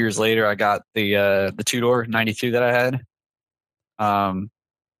few years later I got the 2-door 92 that I had.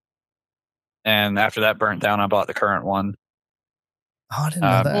 And after that burnt down, I bought the current one. Oh, I didn't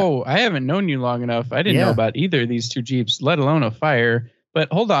know that. whoa, I haven't known you long enough. I didn't Yeah. know about either of these two Jeeps, let alone a fire. But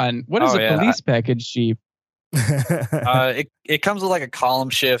hold on, what is Oh, a yeah. police package Jeep? It comes with like a column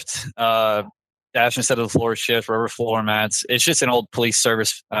shift, dash instead of the floor shift, rubber floor mats. It's just an old police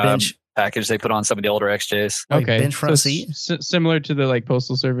service Bench. package they put on some of the older XJs. Like Okay, bench front it's seat? similar to the like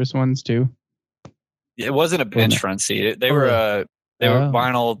postal service ones too. It wasn't a bench front seat. They were Oh.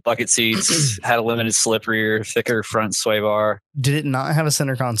 vinyl bucket seats, had a limited slip rear, thicker front sway bar. Did it not have a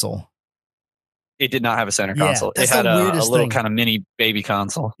center console? It did not have a center Yeah, console. It that's had the a weirdest little thing. kind of mini baby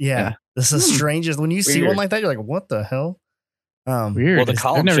console. Yeah. This is the strangest. When you see one Weird. like that, you're like, what the hell? Weird. Well, the I've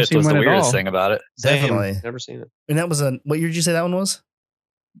column never shift seen was one the at weirdest all. thing about it. Definitely. Never seen it. And that was what year did you say that one was?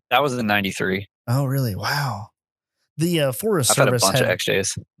 That was in 93. Oh, really? Wow. The Forest I've had a Service bunch of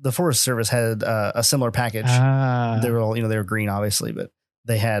XJs. The Forest Service had a similar package. They were all, they were green, obviously, but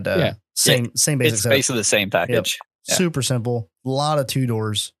they had same basic. It's basically the same package. Yep. Super simple. A lot of 2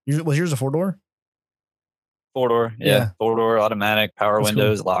 doors. Was yours a 4-door? 4-door, yeah. 4-door, automatic, power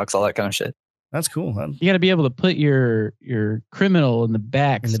windows, locks, all that kind of shit. That's cool. You got to be able to put your criminal in the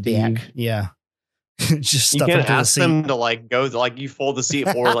back. Back, yeah. Just you can't ask them to like go like you fold the seat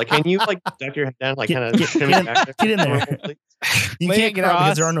forward. Like, can you like duck your head down, like kind of get in there? You can't get out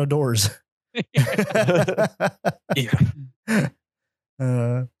because there are no doors.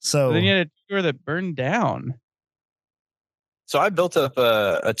 So then you had a 2-door that burned down. So I built up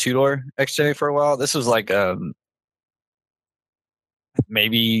a 2-door XJ for a while. This was like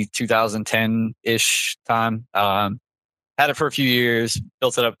maybe 2010-ish time. Had it for a few years,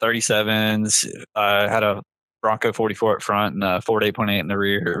 built it up 37s, had a Bronco 44 up front and a Ford 8.8 in the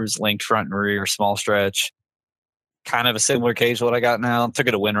rear. It was linked front and rear, small stretch. Kind of a similar cage to what I got now. Took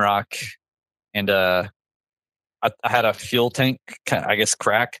it to Windrock, and I had a fuel tank, I guess,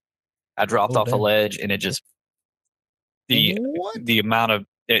 crack. I dropped off a ledge, and it just the amount of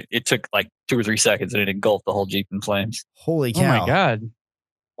it took like 2 or 3 seconds, and it engulfed the whole Jeep in flames. Holy cow! Oh my god!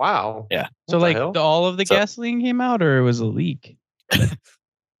 Wow. Yeah. So like all of the gasoline came out, or it was a leak?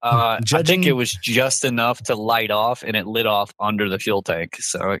 I think it was just enough to light off, and it lit off under the fuel tank.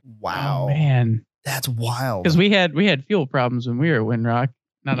 So wow, man, that's wild. Because we had fuel problems when we were at Windrock,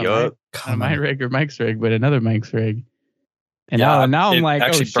 not on my rig or Mike's rig, but another Mike's rig. And now I'm like,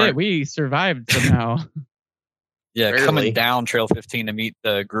 oh shit, we survived somehow. Yeah, barely. Coming down Trail 15 to meet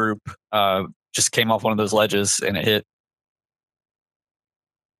the group, just came off one of those ledges and it hit.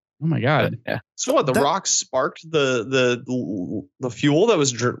 Oh my god! Yeah. So what? The rock sparked the fuel that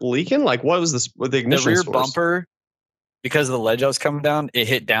was leaking. Like, what was this? The ignition rear source? Bumper, because of the ledge I was coming down, it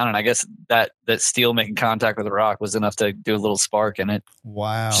hit down, and I guess that steel making contact with the rock was enough to do a little spark in it.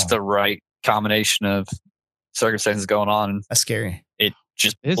 Wow! Just the right combination of circumstances going on. That's scary. It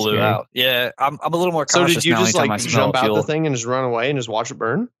just blew out. Yeah, I'm a little more conscious. So did you now just like jump out the thing and just run away and just watch it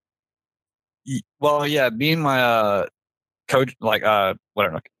burn? Well, yeah, me and my coach, like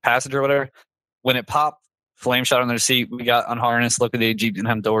passenger, whatever. When it popped, flame shot on their seat. We got unharnessed. Look at the Jeep didn't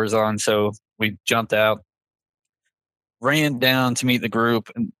have doors on, so we jumped out, ran down to meet the group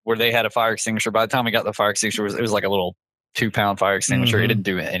where they had a fire extinguisher. By the time we got the fire extinguisher, it was like a little 2-pound fire extinguisher. Mm-hmm. It didn't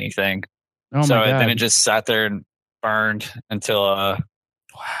do anything. Oh so my God. Then it just sat there and burned until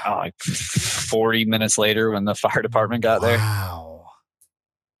like 40 minutes later when the fire department got there. Wow.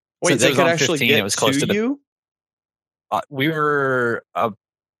 Wait, they could actually 15, get it was close to you? We were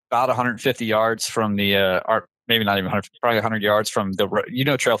about 150 yards from the, or maybe not even 100, probably 100 yards from the,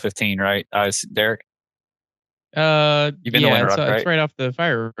 Trail 15, right? Derek? You've been to Windrock, right? It's right off the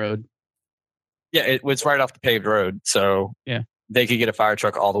fire road. Yeah, it was right off the paved road. So yeah, they could get a fire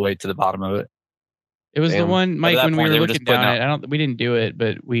truck all the way to the bottom of it. It was the one, Mike, when we were looking down it. We didn't do it,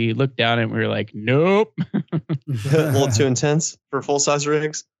 but we looked down and we were like, nope. A little too intense for full-size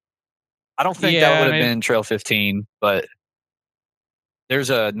rigs? I don't think that would have been Trail 15, but there's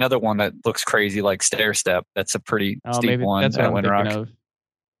another one that looks crazy, like Stair Step. That's a pretty steep one. That's what I'm Windrock. thinking of.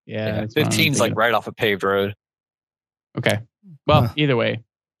 Yeah, 15's like right off a paved road. Okay. Well, either way.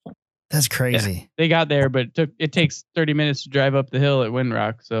 That's crazy. Yeah. They got there, but it takes 30 minutes to drive up the hill at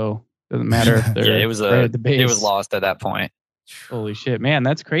Windrock, so it doesn't matter if they're it was right at the base. It was lost at that point. Holy shit, man,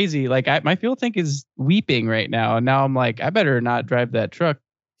 that's crazy. Like my fuel tank is weeping right now, and now I'm like, I better not drive that truck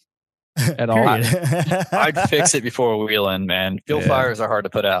at all. I'd fix it before wheeling, man. Fuel fires are hard to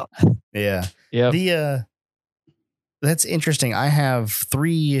put out. Yeah. Yeah. That's interesting. I have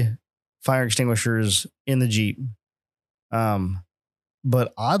 3 fire extinguishers in the Jeep.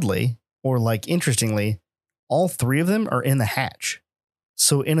 But oddly, or like interestingly, all 3 of them are in the hatch.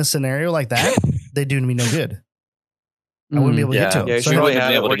 So in a scenario like that, they do me no good. I wouldn't be able to get to them. Yeah, so you really be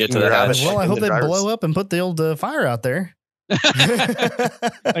able to get to the hatch. Well, I hope they blow up and put the old fire out there.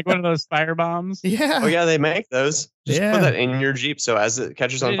 Like one of those fire bombs. Yeah. Oh yeah, they make those. Just put that in your Jeep so as it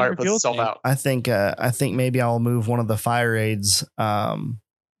catches on fire, it puts itself out. I think maybe I'll move one of the fire aids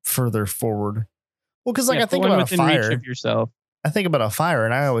further forward. Well, because I think about a fire. Reach of yourself. I think about a fire,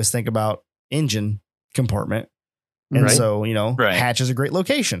 and I always think about engine compartment, and so hatch is a great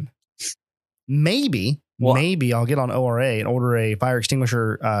location. Maybe I'll get on ORA and order a fire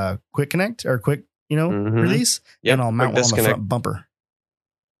extinguisher quick connect or quick release, and I'll mount one on the front bumper.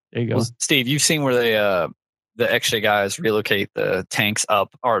 There you go. Well, Steve, you've seen where they the XJ guys relocate the tanks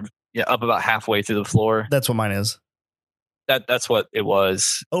up about halfway through the floor. That's what mine is. That's what it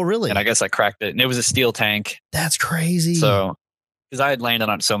was. Oh, really? And I guess I cracked it, and it was a steel tank. That's crazy. So because I had landed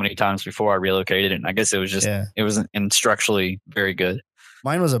on it so many times before I relocated, and I guess it was just it wasn't structurally very good.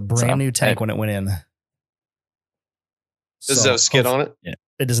 Mine was a brand new tank when it went in. Does it have a skid on it? Yeah,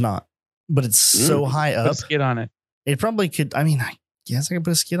 it does not, but it's so high up. Put a skid on it. It probably could. I mean, I guess I could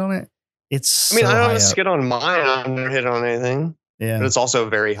put a skid on it. It's. I don't have a skid on mine. I've never hit on anything. Yeah, but it's also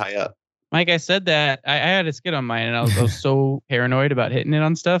very high up. Mike, I said that I had a skid on mine, and I was so paranoid about hitting it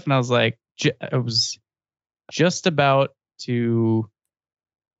on stuff, and I was like, I was just about to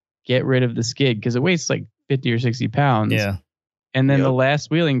get rid of the skid because it weighs like 50 or 60 pounds. Yeah. And then the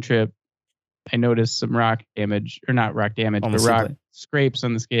last wheeling trip, I noticed some rock damage, or not rock damage, but rock scrapes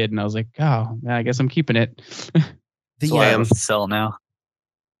on the skid, and I was like, oh, man, I guess I'm keeping it. That's why I have a cell now.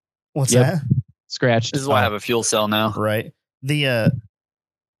 What's that? Scratched. This is why I have a fuel cell now. Right.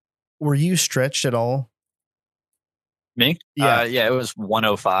 Were you stretched at all? Me? Yeah. Yeah, it was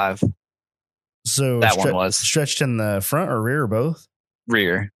 105. So that one was stretched in the front or rear or both?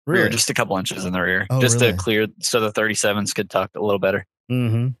 Rear, just a couple inches in the rear, to clear so the 37s could tuck a little better.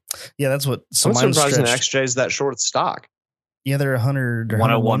 Mm-hmm. Yeah, that's what. So I'm surprised an XJ is that short stock. Yeah, they're 100 or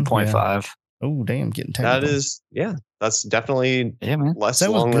 101.5. Yeah. Oh, damn, getting technical. That is, that's definitely man. less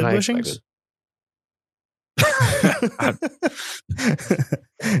long than I expected.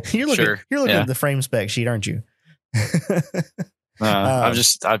 You're looking at the frame spec sheet, aren't you?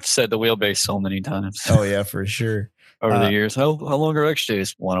 I've said the wheelbase so many times. Oh yeah, for sure. Over the years, how long are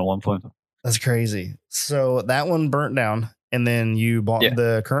XJs? 101.5. That's crazy. So that one burnt down, and then you bought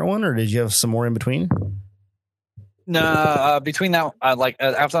the current one, or did you have some more in between? No, between that,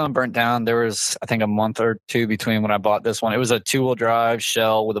 after I'm burnt down, there was I think a month or two between when I bought this one. It was a 2-wheel drive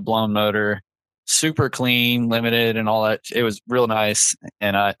shell with a blown motor, super clean, limited, and all that. It was real nice,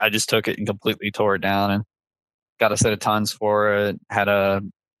 and I just took it and completely tore it down and got a set of tons for it. Had a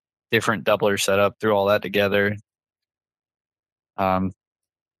different doubler set up, threw all that together. Got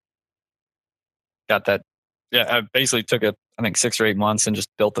that. Yeah, I basically took it, I think 6 or 8 months and just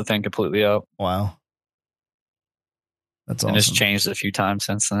built the thing completely out. Wow. That's awesome. And it's changed a few times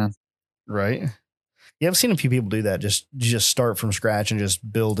since then. Right. Yeah, I've seen a few people do that. Just start from scratch and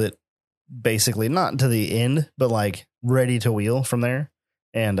just build it basically not to the end, but like ready to wheel from there.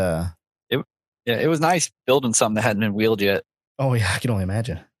 And it was nice building something that hadn't been wheeled yet. Oh yeah, I can only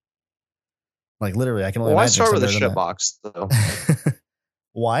imagine. Like literally, I can only imagine. Why start with a shit box though?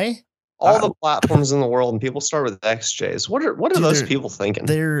 Why? All the platforms in the world, and people start with XJs. What are those people thinking?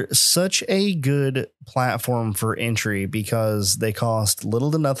 They're such a good platform for entry because they cost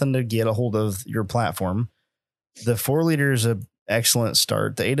little to nothing to get a hold of your platform. The 4-liter is an excellent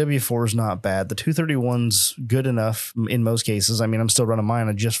start. The AW4 is not bad. The 231's good enough in most cases. I mean, I'm still running mine.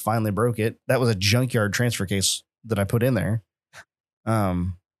 I just finally broke it. That was a junkyard transfer case that I put in there.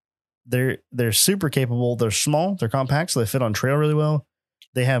 They're super capable. They're small. They're compact, so they fit on trail really well.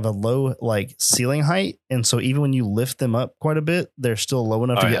 They have a low like ceiling height, and so even when you lift them up quite a bit, they're still low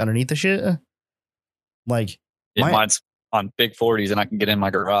enough to get underneath the shit. Like mine's on big 40s, and I can get in my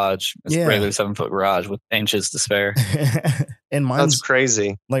garage. It's a regular 7-foot garage with inches to spare. And mine's that's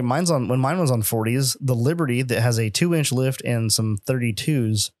crazy. Like when mine was on 40s, the Liberty that has a 2-inch lift and some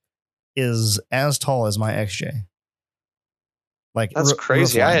 32s is as tall as my XJ. Like that's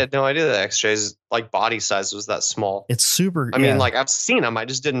crazy. I had no idea that XJ's like body size was that small. It's super. I mean, like I've seen them. I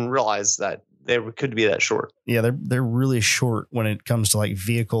just didn't realize that they could be that short. Yeah, they're really short when it comes to like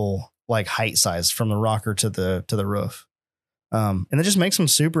vehicle like height size from the rocker to the roof. And it just makes them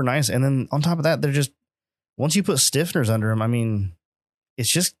super nice. And then on top of that, they're just once you put stiffeners under them, I mean,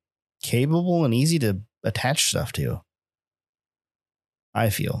 it's just capable and easy to attach stuff to. I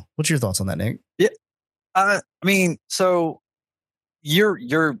feel. What's your thoughts on that, Nick? Yeah, I mean, so.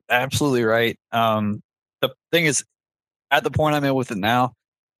 You're absolutely right. The thing is, at the point I'm in with it now,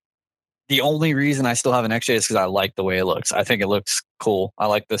 the only reason I still have an XJ is because I like the way it looks. I think it looks cool. I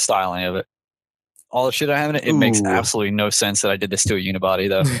like the styling of it. All the shit I have in it, it makes absolutely no sense that I did this to a unibody,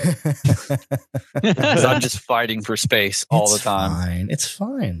 though. Because I'm just fighting for space all the time. It's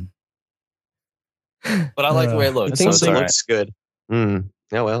fine. But I like the way it looks. I think it looks good.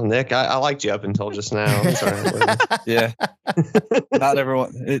 Yeah, well, Nick, I liked you up until just now. I'm sorry. Yeah. Not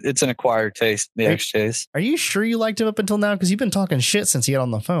everyone. It's an acquired taste, the XJs. Are you sure you liked him up until now? Because you've been talking shit since he got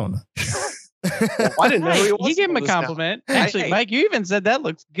on the phone. Well, I didn't know who he was. You gave him a compliment. Actually, Mike, you even said that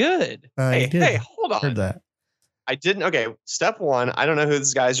looks good. Hey, hold on. Heard that. I didn't. Okay, step one. I don't know who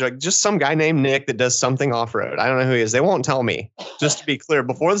this guy is. You're like, just some guy named Nick that does something off road. I don't know who he is. They won't tell me. Just to be clear,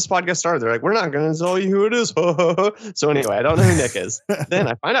 before this podcast started, they're like, we're not going to tell you who it is. So anyway, I don't know who Nick is. Then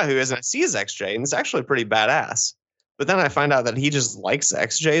I find out who he is, and I see his XJ, and it's actually pretty badass. But then I find out that he just likes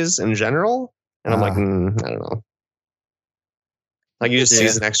XJs in general, and I'm like, I don't know. Like you just see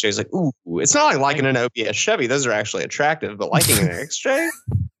an XJ, it's like, ooh, it's not like liking an OBS Chevy. Those are actually attractive, but liking an XJ?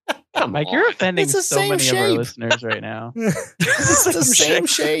 Come Mike, on. you're offending It's the so same many of our shape. listeners right now. It's the same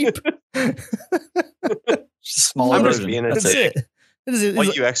shape. Just a smaller I'm just version. being a That's dick. it. It's All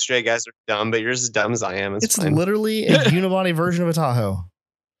you XJ guys are dumb, but you're as dumb as I am. It's fine. literally a unibody version of a Tahoe.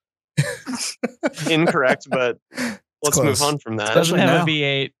 Incorrect, but let's close. move on from that. It doesn't have now. a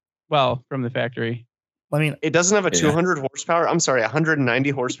V8. Well, from the factory. I mean, It doesn't have a Yeah. 200 horsepower. I'm sorry, 190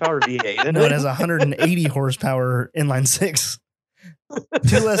 horsepower V8 in no, it it. has 180 horsepower inline six.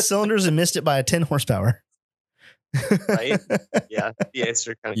 2 less cylinders and missed it by a 10 horsepower. Right? Yeah, V8s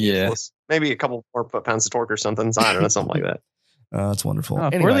are kind of Yeah. useless. Maybe a couple more foot-pounds of torque or something. So I don't know, something like that. That's wonderful. Oh,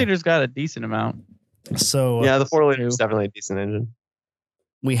 4 Anyway, liters got a decent amount. so Yeah, the 4-liter Two. is definitely a decent engine.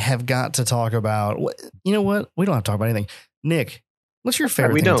 we have got to talk about you know what? We don't have to talk about anything. Nick, what's your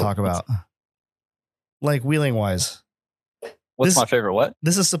favorite we thing don't. to talk about? Like wheeling wise. What's This- my favorite? What?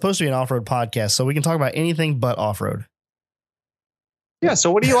 This is supposed to be an off-road podcast, so we can talk about anything but off-road. Yeah,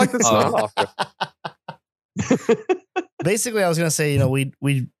 so what do you like that's not off-road? Basically, I was gonna say, we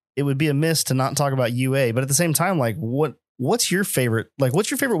it would be a miss to not talk about UA, but at the same time, like what's your favorite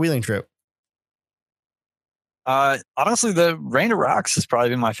wheeling trip? Honestly, the Rain to Rocks has probably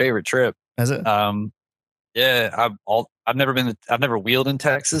been my favorite trip. Is it? Yeah, I've never wheeled in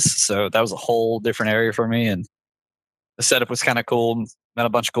Texas, so that was a whole different area for me. And the setup was kind of cool. Met a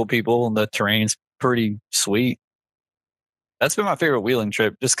bunch of cool people, and the terrain's pretty sweet. That's been my favorite wheeling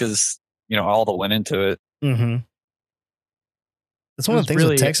trip, just because all that went into it. Mm-hmm. That's one of the It was things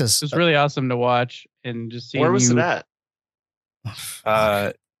really- with Texas. It was really awesome to watch and just see. Where was it at?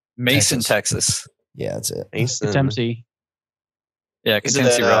 Mason, Texas. Texas. Yeah, that's it. Mason. Tempe. Yeah, Is it,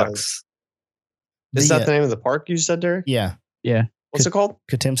 Katemsi Rocks. Is The, that the name of the park you said, Derek? Yeah, What's it called?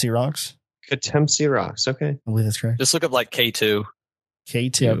 Katemsi Rocks. Katemsi Rocks. Okay. I believe that's correct. Just look up like K2.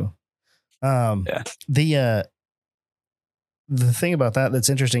 K2. Yeah. The thing about that's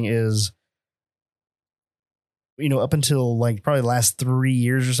interesting is, up until like probably the last 3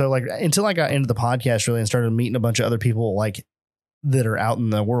 years or so, like until I got into the podcast really and started meeting a bunch of other people like that are out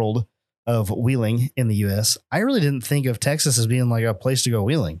in the world of wheeling in the US, I really didn't think of Texas as being like a place to go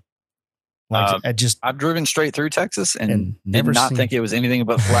wheeling. Like I've driven straight through Texas and and did never not seen- think it was anything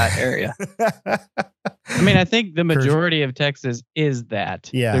but flat area. I mean, I think the majority of Texas is that.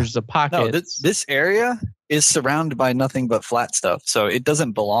 Yeah. There's a pocket. No, this area is surrounded by nothing but flat stuff, so it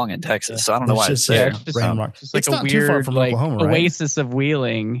doesn't belong in Texas. Yeah. So I don't know why There's it's just- there. yeah, It's just, Round Rock. just like It's a not too far weird from like Oklahoma, right? oasis of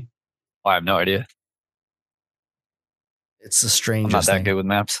wheeling. I have no idea. It's the I'm strangest not that thing. good with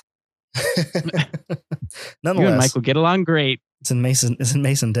maps. You and Nonetheless, Michael get along great. it's in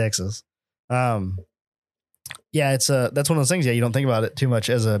Mason, Texas. Yeah, it's that's one of those things. Yeah, you don't think about it too much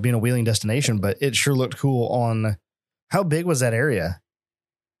as being a wheeling destination, but it sure looked cool. On how big was that area?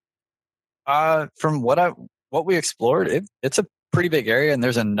 From what we explored, it's a pretty big area, and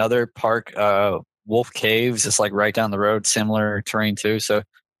there's another park, Wolf Caves, just like right down the road, similar terrain too. So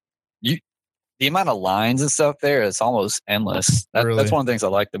the amount of lines and stuff there, it's almost endless. Really? That's one of the things I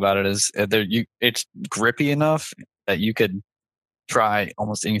liked about it is it's grippy enough that you could try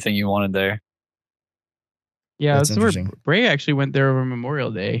almost anything you wanted there. Yeah, That's that's where interesting. Bray actually went there over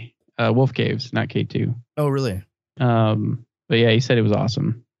Memorial Day. Wolf Caves, not K2. Oh, really? But yeah, he said it was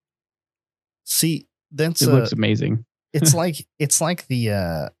awesome. See, that's It looks amazing. it's like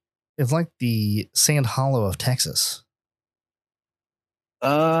the Sand Hollow of Texas.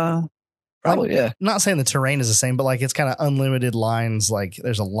 Probably, yeah. Not saying the terrain is the same, but like it's kind of unlimited lines. Like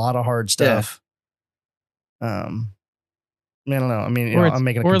there's a lot of hard stuff. I don't know. I mean, I'm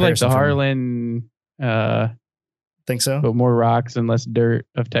making a or like the comparison Harlan, think so. but more rocks and less dirt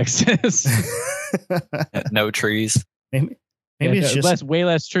of Texas. No trees. Maybe Yeah, it's just way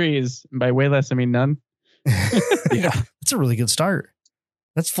less trees. And by way less, I mean none. Yeah. It's a really good start.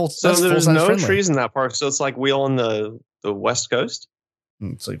 That's full. So that's there's full-size no friendly. trees in that park. So it's like wheeling the West Coast.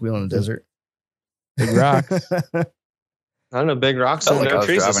 It's like wheeling the desert. Big rocks. I don't know, big rocks Felt and like I no was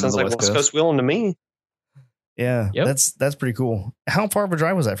trees. That driving sounds to the like West West Coast. Coast wheeling to me. Yeah, Yep. that's pretty cool. How far of a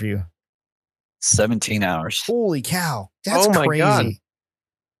drive was that for you? 17 hours. Holy cow, that's Oh my crazy. God.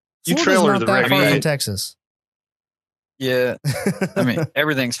 You Florida's trailer not the that far regular- from Texas. Yeah. I mean,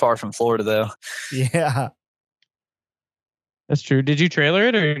 everything's far from Florida, though. yeah. That's true. Did you trailer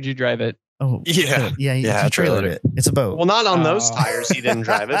it or did you drive it? Oh Yeah. yeah. Yeah, I He trailered trailered it. It's a boat. Well, not on those Oh. tires. He didn't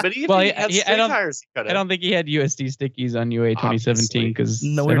drive it, but even Well, if he had I straight don't- tires, he could I have. don't think he had USD stickies on UA 2017 because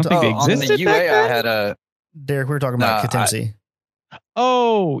No, I we're don't think they on the existed UA, back I then. had a Derek, we were talking about Nah, Katemsi.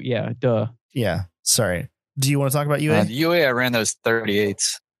 Oh yeah, duh. Yeah. Sorry. Do you want to talk about UA? the UA. I ran those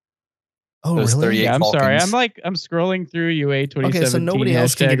 38s. Oh, Those really? 38 Yeah, I'm sorry. Falcons. I'm scrolling through UA 2017 Okay, so nobody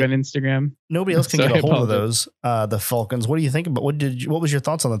else can hashtag get on Instagram. Nobody else can So get I a hold of apologize. those. The Falcons. What do you think about? What was your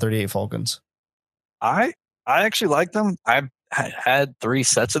thoughts on the 38 Falcons? I actually like them. I've had 3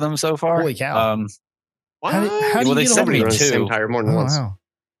 sets of them so far. Holy cow! What? How do Well, you they get a sent hold me of Run the same two. tire more than Oh, once. wow.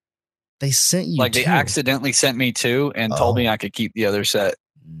 They sent you Like two. they accidentally sent me 2 and told me I could keep the other set.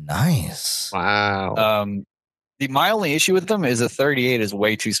 Nice. Wow. My only issue with them is the 38 is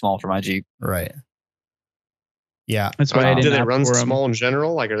way too small for my Jeep. Right. Yeah. That's why I Do didn't they opt run for 'em. small in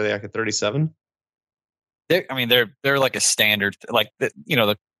general? Like, are they like a 37? They're like a standard, like the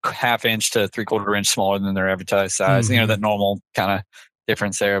 1/2 inch to 3/4 inch smaller than their advertised size. Mhm. That normal kind of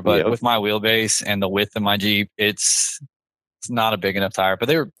difference there. But Yep. with my wheelbase and the width of my Jeep, it's not a big enough tire. But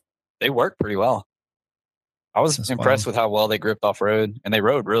they work pretty well. I was That's impressed wild. with how well they gripped off road, and they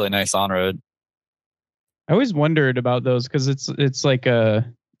rode really nice on road. I always wondered about those because it's like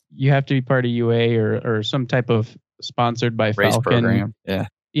you have to be part of UA or some type of sponsored by Race Falcon program.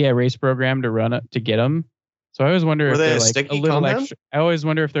 Yeah. race program to run up to get them. So I always wonder Were if they they're a like sticky a little compound? extra. I always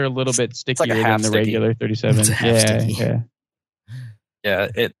wonder if they're a little bit like a stickier than half the sticky. regular 37. It's a half Yeah, sticky. yeah.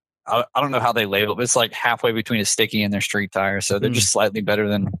 Yeah. I don't know how they label it, but it's like halfway between a sticky and their street tire. So they're just slightly better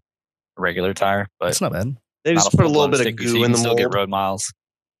than a regular tire, but That's not bad. They not just put a little full-blown bit of sticky, so goo you in can the still mold. get road miles.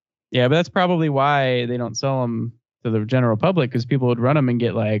 Yeah, but that's probably why they don't sell them to the general public because people would run them and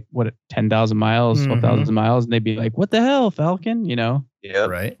get like 10,000 miles, 12,000 miles, and they'd be like, "What the hell, Falcon?" Yep.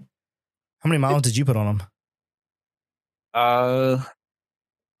 Right. How many miles did you put on them? I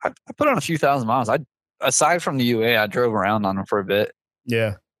put on a few thousand miles. Aside from the UA, I drove around on them for a bit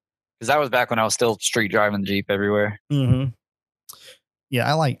Yeah. because that was back when I was still street driving the Jeep everywhere. Mm-hmm.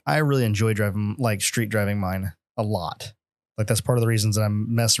 Yeah, I really enjoy driving, like street driving mine a lot. Like that's part of the reasons that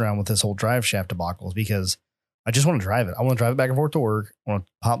I'm messing around with this whole drive shaft debacle is because I just want to drive it. I want to drive it back and forth to work. I want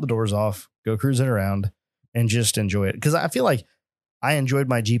to pop the doors off, go cruising around, and just enjoy it. Because I feel like I enjoyed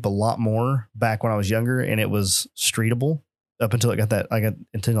my Jeep a lot more back when I was younger and it was streetable up until I got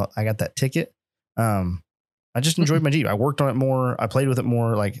that ticket. I just enjoyed my Jeep. I worked on it more. I played with it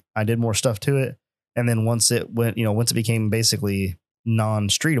more. Like I did more stuff to it. And then once it became basically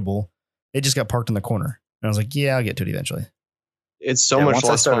non-streetable, it just got parked in the corner. And I was like, yeah, I'll get to it eventually. It's so Yeah, much once I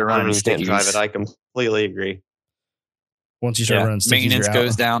less started fun running when you can't drive stickies. it. I completely agree. Once you start running stickies, maintenance you're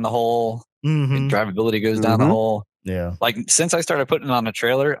goes out. down the hole. Mhm. Drivability goes down the hole. Yeah. Like since I started putting it on a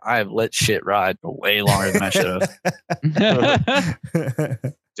trailer, I have let shit ride for way longer than I should have.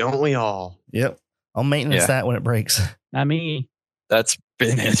 Don't we all? Yep. I'll maintenance that when it breaks. Not me. That's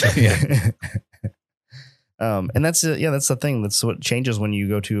been it. Yeah. And that's the thing. That's what changes when you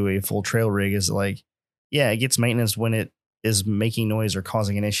go to a full trail rig is like, yeah, it gets maintenance when it is making noise or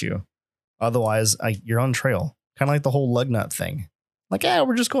causing an issue. Otherwise, you're on trail. Kind of like the whole lug nut thing. Like, yeah,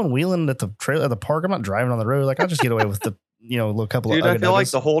 we're just going wheeling at the trail at the park. I'm not driving on the road. Like, I'll just get away with the little couple Dude, of. I feel like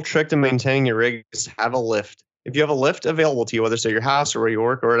the whole trick to maintaining your rig is to have a lift. If you have a lift available to you, whether it's at your house or where you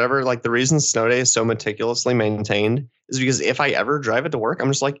work or whatever, like the reason Snow Day is so meticulously maintained is because if I ever drive it to work, I'm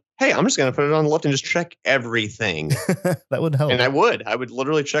just like, hey, I'm just going to put it on the lift and just check everything. That would help. And I would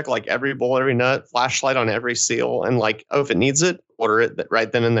literally check like every bolt, every nut, flashlight on every seal. And like, oh, if it needs it, order it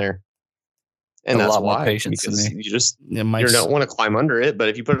right then and there. And A that's lot more why, patience than because me. you don't want to climb under it. But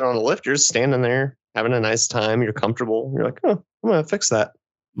if you put it on the lift, you're just standing there having a nice time. You're comfortable. You're like, oh, I'm going to fix that.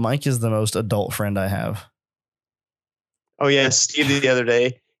 Mike is the most adult friend I have. Oh, yeah. Steve, the other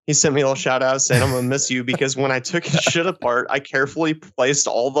day, he sent me a little shout out saying, I'm going to miss you because when I took his shit apart, I carefully placed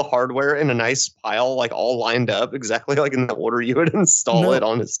all the hardware in a nice pile, like all lined up exactly like in the order you would install it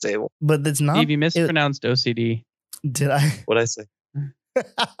on his table. But it's not. Steve, you mispronounced OCD. Did I? What'd I say?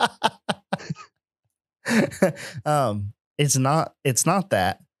 It's not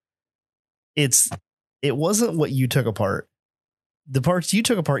that. It wasn't what you took apart. The parts you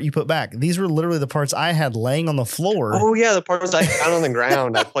took apart, you put back. These were literally the parts I had laying on the floor. Oh, yeah. The parts I found on the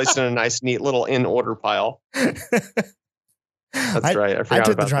ground, I placed in a nice, neat little in order pile. That's right. I forgot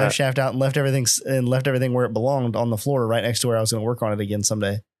took the about drive that. shaft out and left everything where it belonged on the floor right next to where I was going to work on it again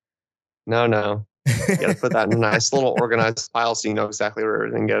someday. No. You got to put that in a nice little organized pile so you know exactly where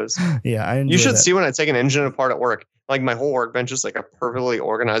everything goes. Yeah, You should see when I take an engine apart at work. Like my whole workbench is like a perfectly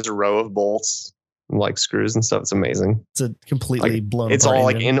organized row of bolts and like screws and stuff. It's amazing. It's a completely blown. It's apart all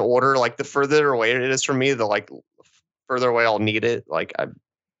engine. like in order. Like the further away it is from me, the like further away I'll need it. Like I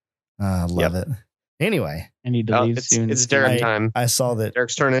love it. Anyway, I need to leave soon. It's Derek time. I saw that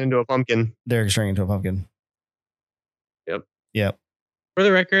Derek's turning into a pumpkin. Derek's turning into a pumpkin. Yep. For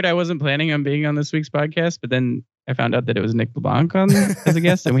the record, I wasn't planning on being on this week's podcast, but then I found out that it was Nick LeBlanc on as a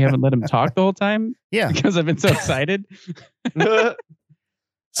guest, and we haven't let him talk the whole time. Yeah, because I've been so excited.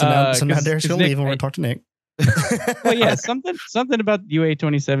 So now Derek's gonna leave and we're gonna talk to Nick. Well, yeah, something about UA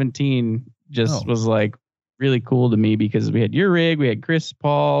 2017 just was like really cool to me because we had your rig, we had Chris,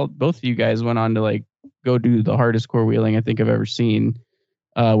 Paul, both of you guys went on to like go do the hardest core wheeling I think I've ever seen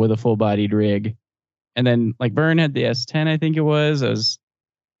with a full-bodied rig. And then like Vern had the S10, I think it was. I was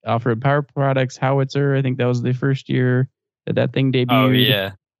Off-Road Power Products Howitzer. I think that was the first year that thing debuted. Oh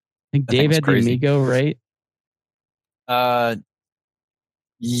yeah, I think Dave had crazy. the Amigo, right?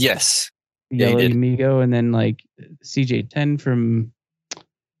 Yes. Yellow Amigo, and then like CJ10 from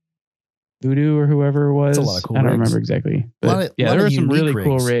Voodoo or whoever it was. That's a lot of cool I don't rigs. remember exactly. But there were some really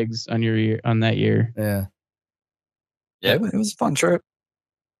cool rigs on on that year. Yeah. Yeah, it was a fun trip.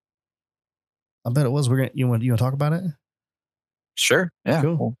 I bet it was. You want to talk about it? Sure. Yeah.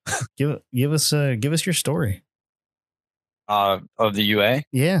 Cool. Give us your story. Of the UA.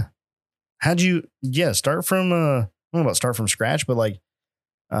 Yeah. How'd you start from I don't know about start from scratch, but like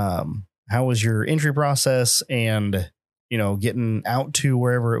how was your entry process and getting out to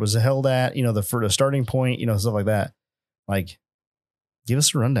wherever it was held at, the starting point, stuff like that. Like give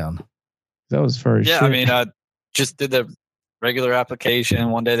us a rundown. That was first. Yeah, I mean, I just did the regular application.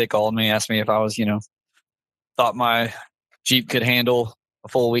 One day they called me, asked me if I was, thought my Jeep could handle a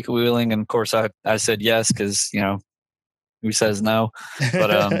full week of wheeling, and of course I said yes because who says no?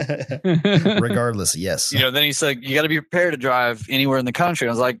 But regardless, yes. Then he said you got to be prepared to drive anywhere in the country.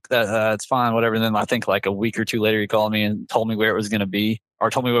 I was like, that's fine, whatever. And then I think like a week or two later, he called me and told me where it was going to be, or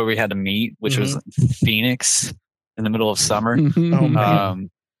told me where we had to meet, which was Phoenix in the middle of summer. Oh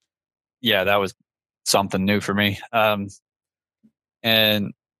man. Yeah, that was something new for me.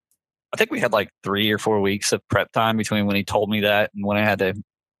 And I think we had like 3 or 4 weeks of prep time between when he told me that and when I had to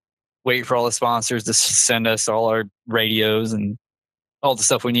wait for all the sponsors to send us all our radios and all the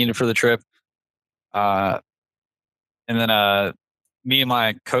stuff we needed for the trip. And then me and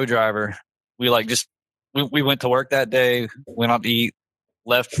my co-driver, we went to work that day, went out to eat,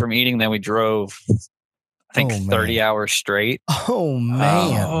 left from eating, then we drove, I think 30 hours straight. Oh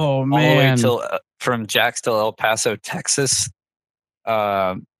man. Oh man. All the way till from Jacksonville, El Paso, Texas.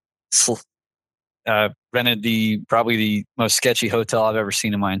 Rented probably the most sketchy hotel I've ever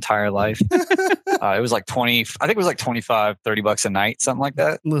seen in my entire life. It was like $25-$30 a night, something like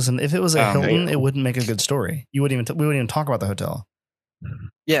that. Listen, if it was a Hilton, it wouldn't make a good story. We wouldn't even talk about the hotel.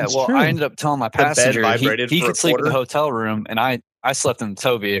 Yeah, That's well, true. I ended up telling my passenger he for could sleep in the hotel room, and I slept in the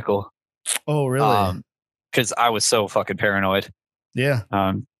tow vehicle. Oh, really? Because I was so fucking paranoid. Yeah.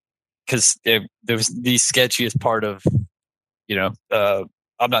 Because there was the sketchiest part of,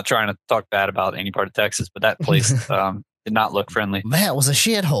 I'm not trying to talk bad about any part of Texas, but that place did not look friendly. That was a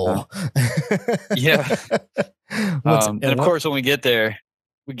shithole. Yeah. And of course, when we get there,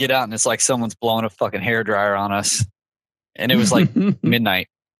 we get out and it's like someone's blowing a fucking hairdryer on us. And it was like midnight.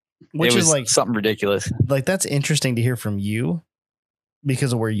 Which is like something ridiculous. Like that's interesting to hear from you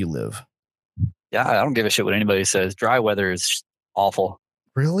because of where you live. Yeah, I don't give a shit what anybody says. Dry weather is awful.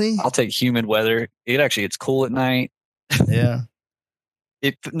 Really? I'll take humid weather. It's cool at night. Yeah.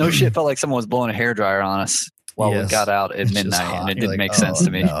 No shit felt like someone was blowing a hairdryer on us while we got out at midnight, and it didn't make sense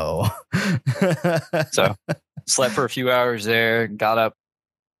to me. No. So slept for a few hours there, got up,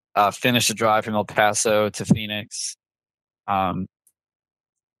 finished the drive from El Paso to Phoenix. I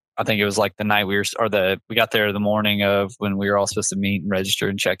think it was like the night we got there the morning of when we were all supposed to meet and register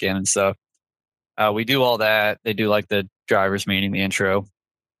and check in and stuff. We do all that. They do like the driver's meeting, the intro,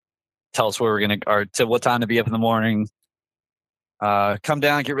 tell us where we're going to, or to what time to be up in the morning. Come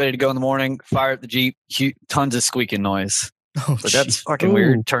down, get ready to go in the morning, fire up the Jeep, tons of squeaking noise. Oh, so that's fucking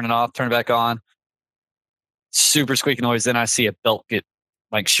weird. Turn it off, turn it back on. Super squeaking noise. Then I see a belt get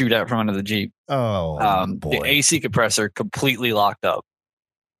shoot out from under the Jeep. Oh, boy. The AC compressor completely locked up.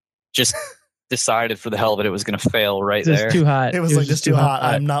 Just decided for the hell of it was going to fail right there. It's too hot. It was like, just too hot.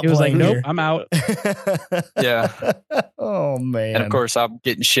 I'm not playing nope, here. I'm out. Yeah. Oh, man. And of course, I'm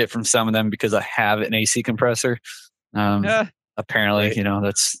getting shit from some of them because I have an AC compressor. Apparently,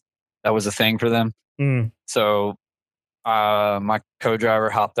 right. That was a thing for them. Mm. So my co-driver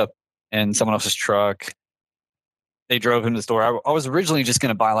hopped up in someone else's truck. They drove him to the store. I was originally just going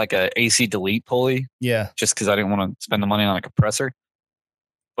to buy like a AC delete pulley. Yeah. Just because I didn't want to spend the money on a compressor.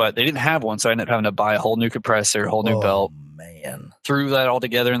 But they didn't have one, so I ended up having to buy a whole new compressor, a whole new belt. Man. Threw that all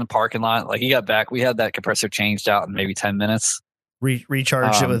together in the parking lot. Like he got back, we had that compressor changed out in maybe 10 minutes.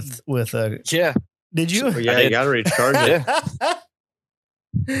 Recharged it with yeah. Did you? Yeah, you got to recharge it.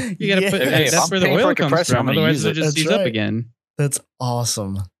 You got to put. Hey, that's where the oil comes from. Otherwise, it'll just seize up again. That's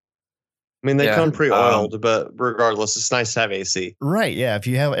awesome. I mean, they come pre-oiled, but regardless, it's nice to have AC. Right? Yeah. If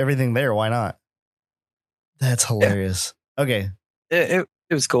you have everything there, why not? That's hilarious. Yeah. Okay. It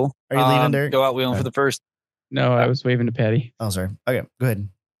It was cool. Are you leaving, Derek? Go out wheeling for the first. No, I was waving to Patty. Oh, sorry. Okay, go ahead.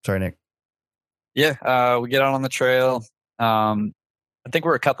 Sorry, Nick. Yeah, we get out on the trail. I think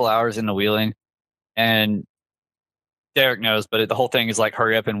we're a couple hours into wheeling, and Derek knows, but the whole thing is like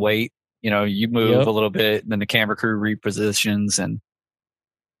hurry up and wait. You move a little bit, and then the camera crew repositions, and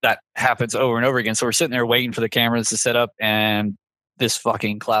that happens over and over again. So we're sitting there waiting for the cameras to set up, and this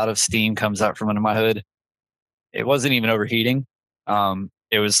fucking cloud of steam comes out from under my hood. It wasn't even overheating.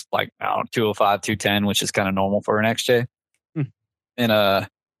 It was like, I don't know, 205, 210, which is kind of normal for an XJ. And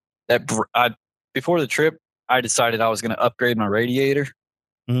before the trip, I decided I was going to upgrade my radiator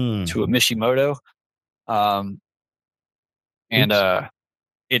to a Mishimoto. And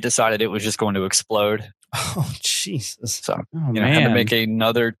it decided it was just going to explode. Oh, Jesus. So I had to make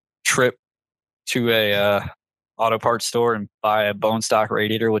another trip to a auto parts store and buy a bone stock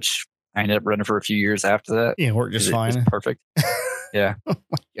radiator, which I ended up running for a few years after that. Yeah, worked just fine. It was perfect. Yeah. Oh,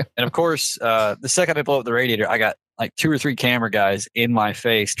 and of course, the second I blew up the radiator, I got like 2 or 3 camera guys in my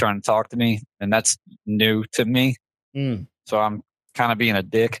face trying to talk to me. And that's new to me. So I'm kind of being a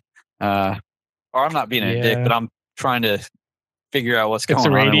dick. Or I'm not being a dick, but I'm trying to figure out what's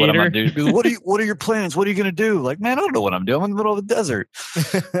going on and what I'm going to do. What are your plans? What are you going to do? Like, man, I don't know what I'm doing. I'm in the middle of the desert.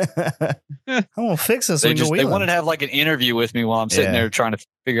 I'm going to fix this. They wanted to have like an interview with me while I'm sitting there trying to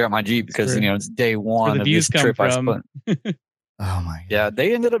figure out my Jeep because, it's day one of this trip I spent. Oh my God. Yeah,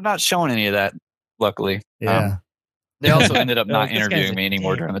 they ended up not showing any of that, luckily. Yeah. They also ended up not interviewing me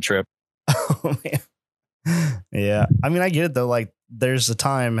anymore during the trip. Oh, man. Yeah. I mean, I get it though. Like there's a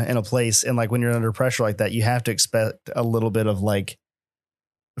time and a place, and like when you're under pressure like that, you have to expect a little bit of like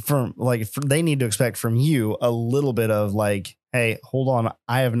they need to expect from you a little bit of like, hey, hold on.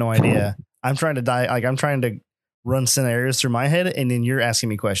 I have no idea. I'm trying to die. Like I'm trying to run scenarios through my head, and then you're asking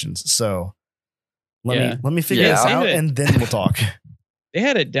me questions. So let me figure this out, and then we'll talk. They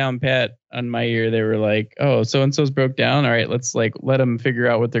had it down pat on my ear. They were like, oh, so-and-so's broke down. All right, let's like let them figure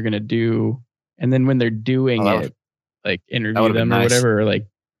out what they're going to do. And then when they're doing it, like interview them or whatever, or like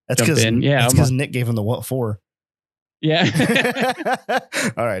that's jump in. Yeah. That's because Nick gave him the what for. Yeah.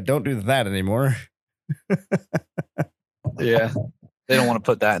 All right. Don't do that anymore. Yeah. They don't want to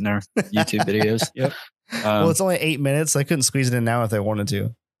put that in their YouTube videos. Yep. Well, it's only 8 minutes. They couldn't squeeze it in now if they wanted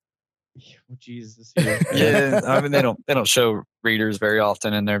to. Oh, Jesus. Yeah. I mean, they don't show readers very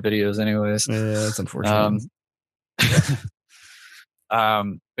often in their videos anyways. Yeah, that's unfortunate.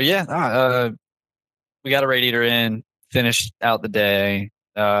 But yeah, we got a radiator in, finished out the day.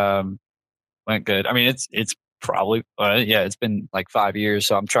 Went good. I mean, it's probably, it's been like 5 years.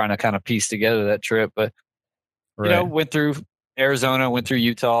 So I'm trying to kind of piece together that trip, but went through Arizona, went through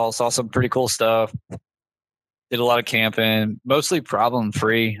Utah, saw some pretty cool stuff. Did a lot of camping, mostly problem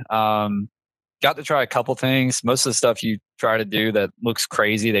free. Got to try a couple things. Most of the stuff you try to do that looks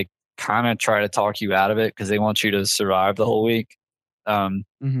crazy, they kind of try to talk you out of it because they want you to survive the whole week. Like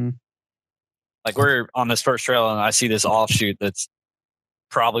we're on this first trail and I see this offshoot that's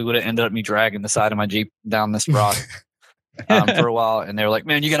probably would have ended up me dragging the side of my Jeep down this rock for a while. And they were like,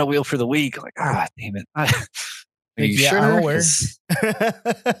 man, you got to wheel for the week. I'm like, damn it. Are you sure?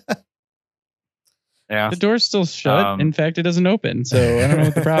 Yeah. The door's still shut. In fact, it doesn't open. So I don't know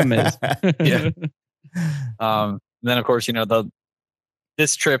what the problem is. Yeah. Then of course,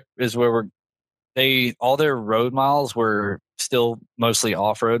 this trip is where all their road miles were still mostly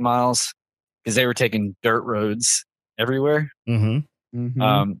off-road miles because they were taking dirt roads everywhere. So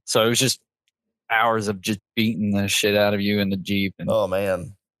it was just hours of just beating the shit out of you in the Jeep. And, oh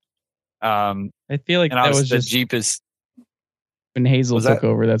man. I feel like that was just Jeep is when Hazel took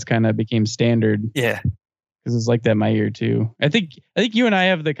over. That's kind of became standard. Yeah. Because it's like that my year too. I think you and I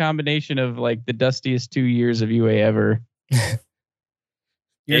have the combination of like the dustiest 2 years of UA ever.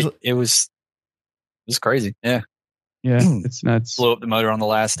 It was crazy. Yeah. Yeah. It's nuts. Blew up the motor on the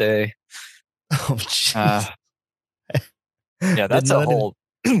last day. Oh, jeez. Yeah, that's a whole.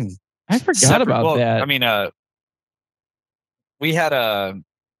 I forgot about that. I mean, we had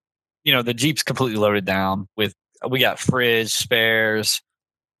the Jeep's completely loaded down with. We got fridge spares.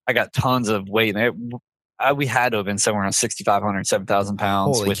 I got tons of weight. We had to have been somewhere around 6,500, 7,000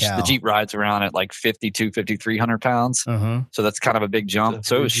 pounds, Holy which cow. the Jeep rides around at like 5,300 pounds. So that's kind of a big jump.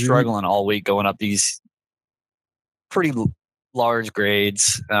 So it was struggling all week going up these pretty large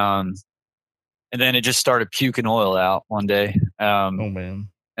grades. And then it just started puking oil out one day. Oh man.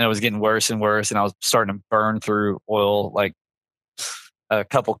 And it was getting worse and worse. And I was starting to burn through oil like a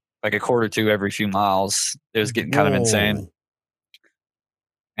quarter to every few miles. It was getting kind of insane.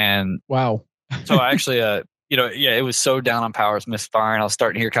 And wow. So I actually, it was so down on power, it was misfiring. I was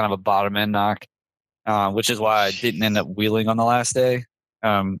starting to hear kind of a bottom end knock, which is why I didn't end up wheeling on the last day.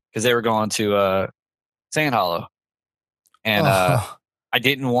 because they were going to Sand Hollow, and I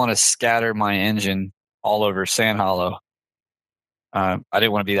didn't want to scatter my engine all over Sand Hollow. I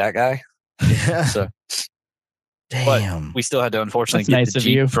didn't want to be that guy. Yeah. So, damn. But we still had to unfortunately get nice the of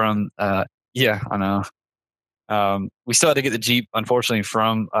Jeep you. from. Yeah, I know. We still had to get the Jeep, unfortunately,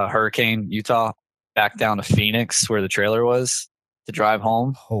 from Hurricane, Utah, back down to Phoenix, where the trailer was, to drive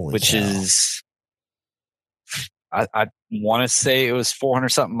home. Holy which cow. is, I want to say it was 400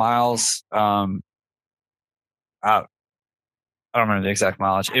 something miles. I don't remember the exact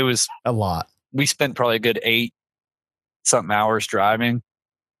mileage. It was a lot. We spent probably a good 8 something hours driving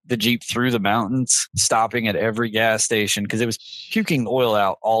the Jeep through the mountains, stopping at every gas station because it was puking oil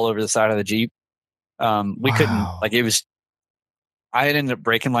out all over the side of the Jeep. We couldn't, like, it was, I had ended up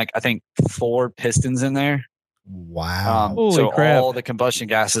breaking, like, I think 4 pistons in there. Wow. Holy crap. All the combustion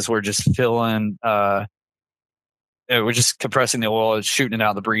gases were just filling, we're just compressing the oil, shooting it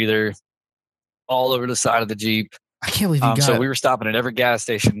out the breather all over the side of the Jeep. I can't believe you got So it. we were stopping at every gas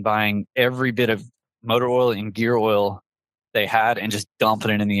station, buying every bit of motor oil and gear oil they had and just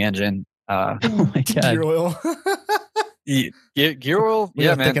dumping it in the engine. Oh my God. Gear oil. Gear oil? We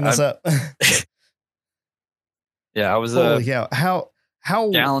Yeah, gotta man. thicken this up. Yeah, I was Holy cow. How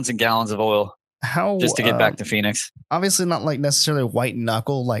gallons and gallons of oil just to get back to Phoenix. Obviously not like necessarily white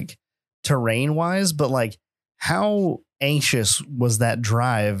knuckle, like terrain wise, but like how anxious was that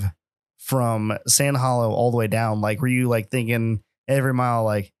drive from Sand Hollow all the way down? Like, were you like thinking every mile,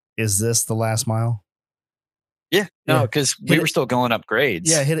 like, is this the last mile? Yeah, no, Yeah. because we were still going up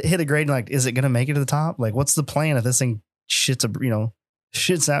grades. Yeah, hit a grade and like, is it going to make it to the top? Like, what's the plan if this thing shits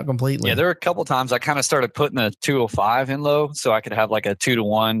out completely? Yeah, there were a couple times I kind of started putting a 205 in low so I could have like a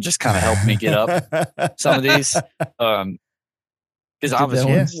 2-to-1, just kind of help me get up some of these. Because I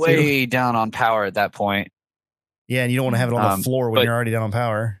was way down on power at that point. Yeah, and you don't want to have it on the floor when you're already down on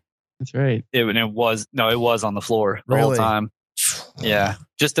power. That's right. It was on the floor the whole time. Yeah,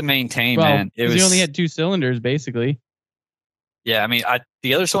 just to maintain, man. It was, you only had 2 cylinders, basically. Yeah, I mean,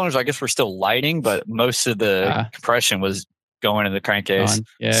 the other cylinders, I guess, were still lighting, but most of the compression was going into the crankcase.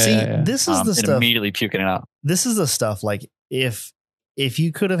 Yeah. This is the and stuff. Immediately puking it out. This is the stuff. Like, if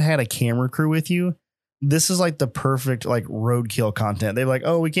you could have had a camera crew with you, this is like the perfect like roadkill content. They're like,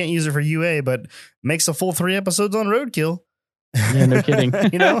 oh, we can't use it for UA, but makes a full 3 episodes on roadkill. Yeah, no kidding.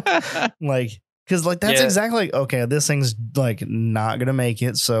 You know, like, because like that's exactly like, okay, this thing's like not gonna make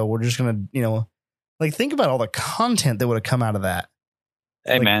it, so we're just gonna, like, think about all the content that would have come out of that.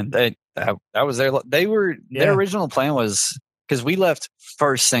 Hey, like, man, that was their their original plan was, because we left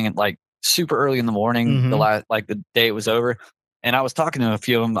first thing at like super early in the morning, the day it was over. And I was talking to a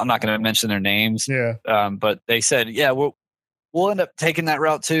few of them. I'm not going to mention their names. Yeah. But they said, yeah, we'll end up taking that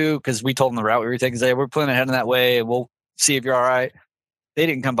route too, because we told them the route we were taking. We're planning heading that way, and we'll see if you're all right. They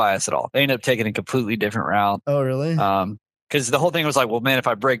didn't come by us at all. They ended up taking a completely different route. Oh, really? Because the whole thing was like, well, man, if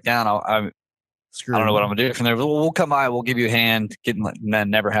I break down, I don't know what I'm going to do from there. We'll come by. We'll give you a hand. And that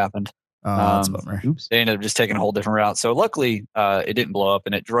never happened. Oh, that's a bummer. Oops. They ended up just taking a whole different route. So luckily, it didn't blow up,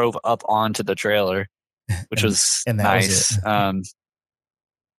 and it drove up onto the trailer, which was nice. That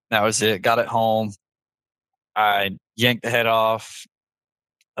was it. Got it home. I yanked the head off.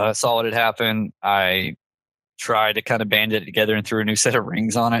 Saw what had happened. I tried to kind of band it together and threw a new set of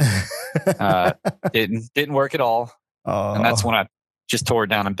rings on it. Didn't work at all. Oh. And that's when I just tore it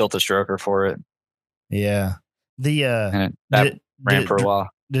down and built a stroker for it. Yeah. And that ran for a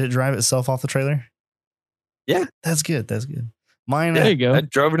while. Did it drive itself off the trailer? Yeah. That's good. Mine. There you go. I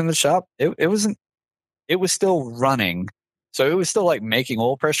drove it in the shop. It was still running. So it was still like making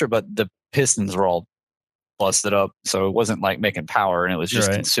oil pressure, but the pistons were all busted up. So it wasn't like making power, and it was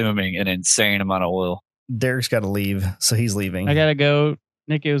just consuming an insane amount of oil. Derek's got to leave, so he's leaving. I got to go.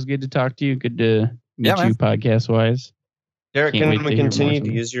 Nick, it was good to talk to you. Good to meet you podcast wise. Derek, can we continue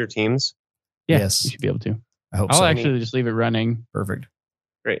to use your teams? Yeah, yes. You should be able to. I hope I'll actually just leave it running. Perfect.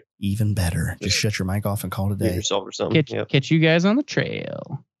 Great. Even better. Just shut your mic off and call it a day. Mute yourself or something. Catch you guys on the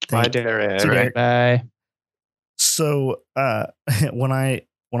trail. Bye, Derek. Derek. Bye. So when I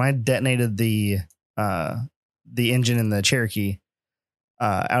detonated the engine in the Cherokee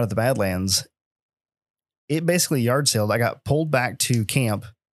out of the Badlands, it basically yard sailed. I got pulled back to camp,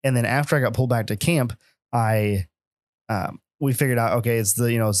 and then after I got pulled back to camp, we figured out, okay, it's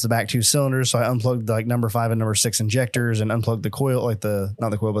the back 2 cylinders. So I unplugged like number 5 and number 6 injectors and unplugged the coil, like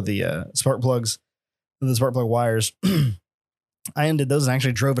not the coil, but the spark plugs, the spark plug wires. I undid those and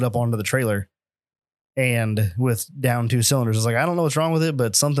actually drove it up onto the trailer. And with down 2 cylinders, it's like, I don't know what's wrong with it,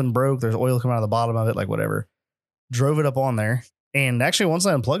 but something broke. There's oil coming out of the bottom of it, like whatever. Drove it up on there, And actually, once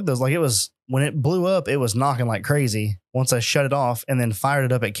I unplugged those, like it was when it blew up, it was knocking like crazy. Once I shut it off and then fired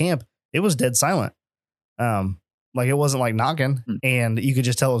it up at camp, it was dead silent. Like it wasn't like knocking, and you could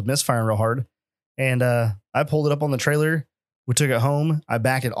just tell it was misfiring real hard. And I pulled it up on the trailer. We took it home. I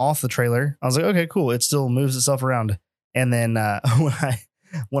backed it off the trailer. I was like, okay, cool. It still moves itself around. And then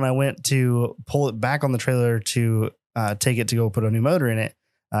when I went to pull it back on the trailer to take it to go put a new motor in it,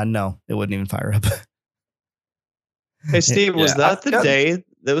 no, it wouldn't even fire up. Hey, Steve, was that the day?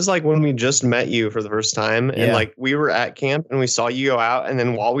 That was like when we just met you for the first time, and like we were at camp and we saw you go out, and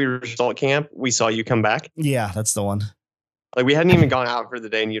then while we were still at camp, we saw you come back. Yeah, that's the one. Like we hadn't even gone out for the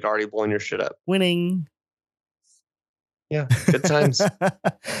day, and you'd already blown your shit up. Winning. Yeah, good times.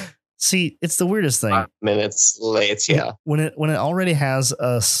 See, it's the weirdest thing. 5 minutes late, yeah. When it already has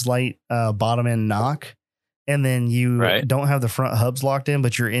a slight bottom end knock, and then you don't have the front hubs locked in,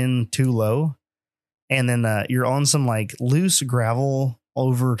 but you're in too low. And then you're on some like loose gravel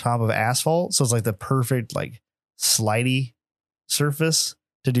over top of asphalt. So it's like the perfect like slidey surface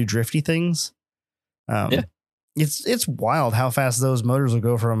to do drifty things. It's wild how fast those motors will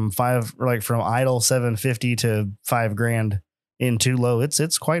go from from idle 750 to $5,000 in too low.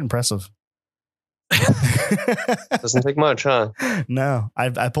 It's quite impressive. Doesn't take much, huh? No,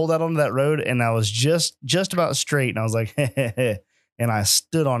 I pulled out onto that road and I was just about straight, and I was like, and I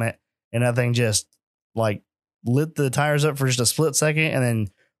stood on it, and that thing just like lit the tires up for just a split second, and then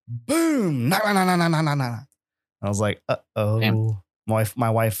boom, nah. I was like, uh-oh. My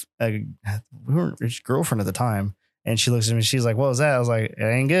wife, we were his girlfriend at the time, and she looks at me, she's like, what was that? I was like, it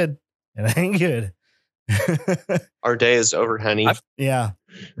ain't good. It ain't good. Our day is over, honey. I've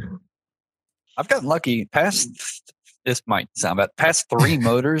gotten lucky. This might sound bad. Past 3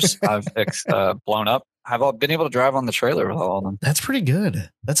 motors I've blown up. I've been able to drive on the trailer with all of them. That's pretty good.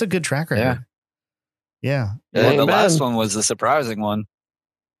 That's a good track record. Yeah. Well, the last one was the surprising one.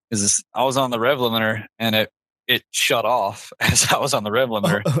 I was on the rev limiter, and it shut off as I was on the rev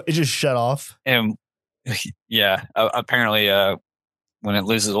limiter. It just shut off. And apparently when it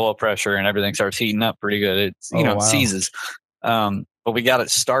loses oil pressure and everything starts heating up pretty good, it seizes. But we got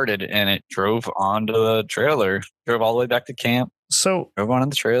it started, and it drove onto the trailer, drove all the way back to camp. So drove on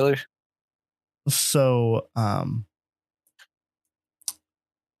the trailer. So,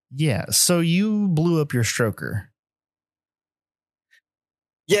 so you blew up your stroker.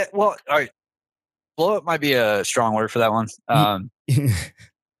 Yeah, well, all right. Blow up might be a strong word for that one. I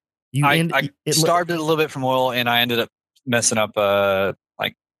starved it a little bit from oil, and I ended up messing up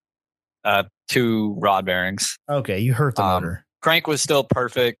 2 rod bearings. Okay, you hurt the motor. Crank was still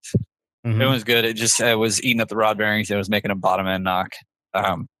perfect. Mm-hmm. It was good. It was eating up the rod bearings. It was making a bottom end knock.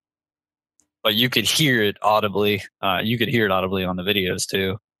 But you could hear it audibly. You could hear it audibly on the videos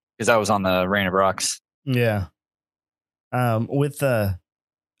too, because I was on the Rain of Rocks. Yeah.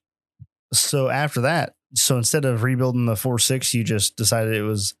 So after that, instead of rebuilding the 4.6, you just decided it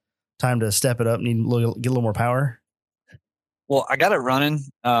was time to step it up, get a little more power. Well, I got it running,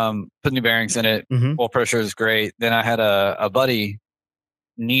 put new bearings in it. Mm-hmm. Oil pressure is great. Then I had a buddy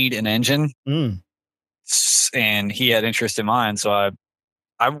need an engine, and he had interest in mine. So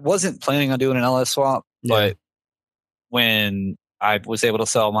I wasn't planning on doing an LS swap, but when I was able to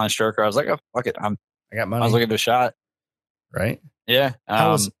sell my stroker, I was like, oh, fuck it. I got money. I was looking at a shot. Right. Yeah.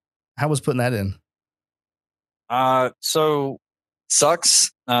 How was putting that in? So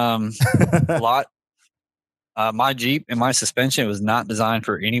sucks a lot. My Jeep and my suspension was not designed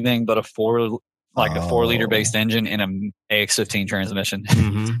for anything but a 4-liter based engine and an AX15 transmission.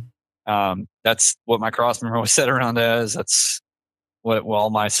 Mm-hmm. That's what my crossmember was set around as. That's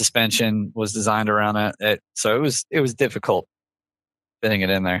what my suspension was designed around it. So it was difficult fitting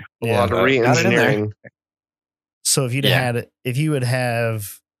it in there. A lot of re-engineering. So if you would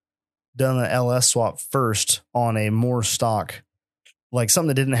have done the LS swap first on a more stock, like something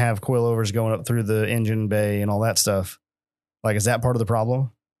that didn't have coilovers going up through the engine bay and all that stuff, like, is that part of the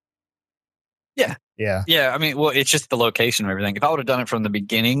problem? Yeah. Yeah. Yeah. I mean, well, it's just the location of everything. If I would have done it from the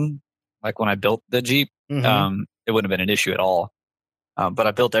beginning, like when I built the Jeep, it wouldn't have been an issue at all. But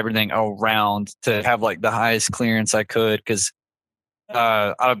I built everything around to have like the highest clearance I could. Cause,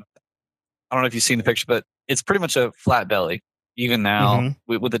 I don't know if you've seen the picture, but it's pretty much a flat belly. Even now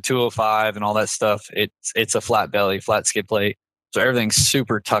with the 205 and all that stuff, it's a flat belly, flat skid plate. So everything's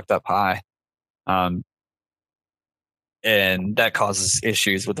super tucked up high. And that causes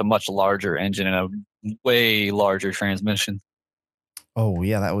issues with a much larger engine and a way larger transmission. Oh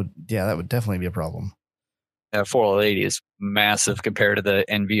yeah, that would definitely be a problem. Yeah, 480 is massive compared to the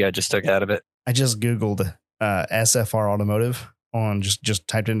NV I just took out of it. I just Googled SFR Automotive on just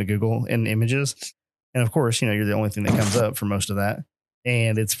typed into Google in images, And of course, you're the only thing that comes up for most of that.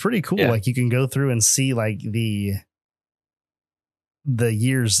 And it's pretty cool. Yeah. Like you can go through and see like the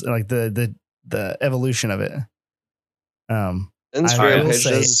years, like the evolution of it. Instagram page does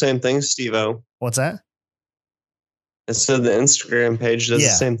the same thing, Steve-O. What's that? It said the Instagram page does the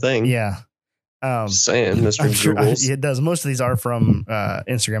same thing. Yeah. Just saying, Mr. Googles. It does. Most of these are from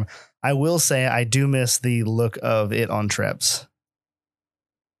Instagram. I will say I do miss the look of it on Treps.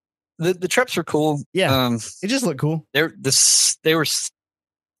 The Treps are cool. Yeah. It just looked cool. They were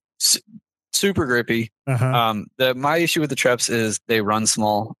super grippy. Uh-huh. My issue with the Treps is they run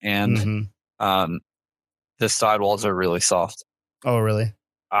small and the sidewalls are really soft. Oh, really?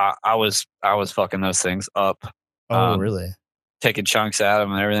 I was fucking those things up. Oh, really? Taking chunks out of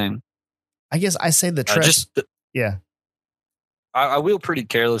them and everything. I guess I say the Treps. Yeah. I wheel pretty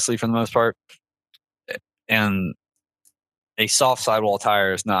carelessly for the most part. And a soft sidewall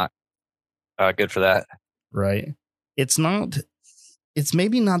tire is not good for that. Right. It's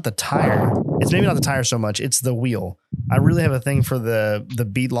maybe not the tire. It's maybe not the tire so much. It's the wheel. I really have a thing for the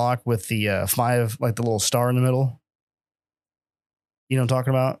bead lock with the 5, like the little star in the middle. You know what I'm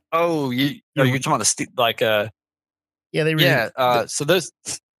talking about? Oh, you're talking about the yeah, they really, so those.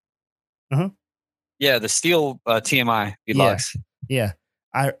 Yeah, the steel TMI bead locks. Yeah.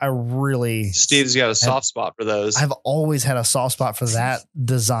 I really. Steve's got a soft spot for those. I've always had a soft spot for that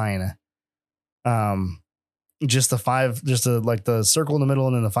design. Just the 5, just like the circle in the middle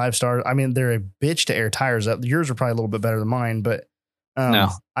and then the 5 stars. I mean, they're a bitch to air tires up. Yours are probably a little bit better than mine, but no,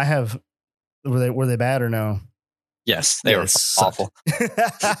 I have. Were they bad or no? Yes, they were awful.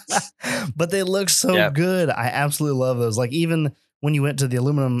 But they look so good. I absolutely love those. Like even when you went to the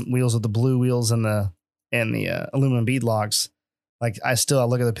aluminum wheels with the blue wheels and the aluminum bead locks, like I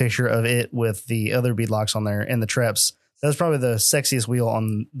look at the picture of it with the other bead locks on there and the Treps. That's probably the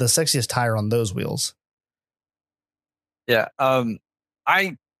sexiest tire on those wheels. Yeah.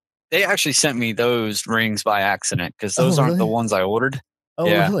 They actually sent me those rings by accident because those aren't the ones I ordered. Oh,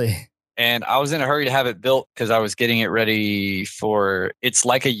 really? And I was in a hurry to have it built because I was getting it ready for. It's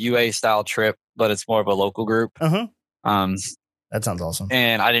like a UA style trip, but it's more of a local group. That sounds awesome.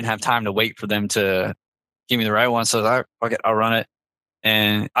 And I didn't have time to wait for them to give me the right one, so I'll run it.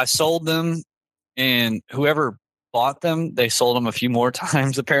 And I sold them, and whoever bought them, they sold them a few more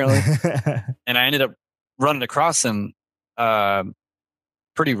times apparently. And I ended up running across them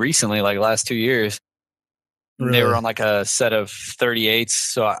pretty recently, like last 2 years. Really? They were on like a set of 38s,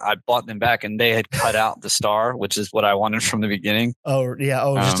 so I bought them back, and they had cut out the star, which is what I wanted from the beginning. Oh yeah,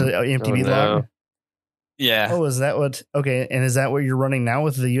 just an empty bead lock. Yeah. Oh, is that what? Okay, and is that what you're running now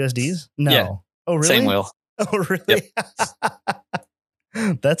with the USDs? No. Yeah. Oh, really? Same wheel. Oh, really?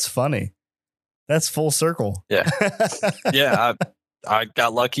 Yep. That's funny. That's full circle. Yeah. Yeah. I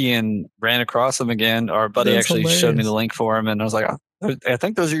got lucky and ran across them again. Our buddy actually showed me the link for them, and I was like, I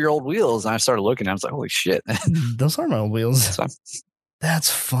think those are your old wheels. And I started looking, and I was like, holy shit. Those are my old wheels. So,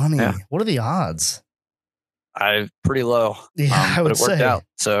 that's funny. Yeah. What are the odds? Pretty low. Yeah, but it worked out.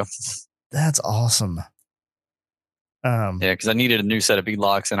 So that's awesome. Yeah, because I needed a new set of bead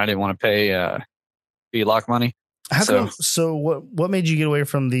locks, and I didn't want to pay bead lock money. So what made you get away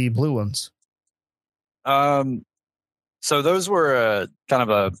from the blue ones? So those were kind of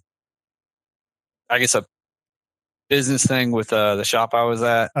a business thing with the shop I was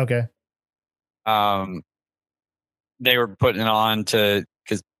at. Okay. They were putting it on because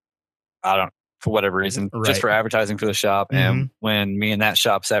for whatever reason, just for advertising for the shop. Mm-hmm. And when me and that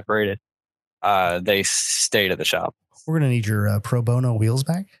shop separated, they stayed at the shop. We're going to need your pro bono wheels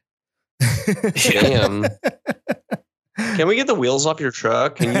back. Damn. Can we get the wheels off your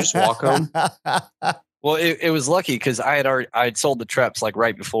truck? Can you just walk them? Well, it was lucky because I had sold the Treps like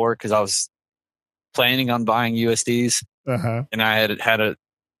right before because I was planning on buying USDs, and I had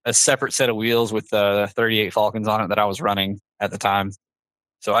a separate set of wheels with the 38 Falcons on it that I was running at the time.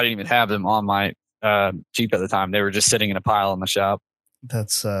 So I didn't even have them on my Jeep at the time. They were just sitting in a pile in the shop.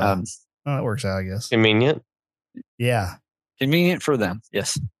 That's that works out, I guess. Convenient. Yeah. Convenient for them.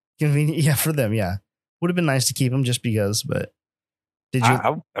 Yes. Convenient. Yeah, for them. Yeah. Would have been nice to keep them just because, but did you?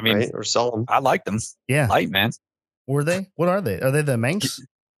 I mean, or sell them. I like them. Yeah. Light, man. Were they? What are they? Are they the Manx?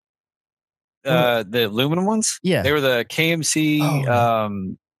 The aluminum ones? Yeah. They were the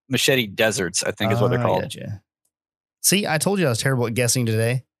KMC Machete Deserts, I think is what they're called. Gotcha. See, I told you I was terrible at guessing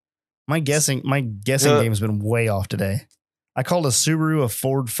today. My guessing game's been way off today. I called a Subaru a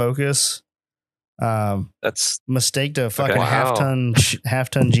Ford Focus. That's mistake to a fucking half ton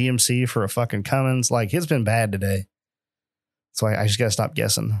GMC for a fucking Cummins. Like, it's been bad today. So I just gotta stop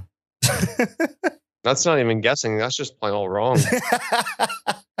guessing. That's not even guessing. That's just plain all wrong.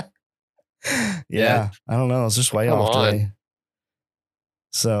 Yeah. I don't know. It's just way off today.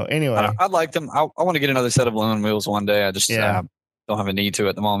 So anyway, I like them. I want to get another set of aluminum wheels one day. I just don't have a need to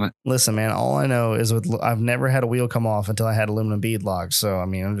at the moment. Listen, man, all I know is I've never had a wheel come off until I had aluminum bead locks. So, I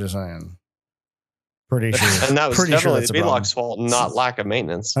mean, I'm just saying. Pretty sure. And that was definitely the bead lock's fault, not lack of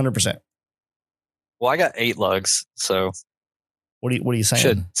maintenance. 100%. Well, I got 8 lugs, so what are you saying?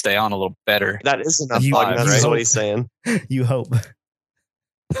 Should stay on a little better. That is enough lug. That's what he's saying. You hope.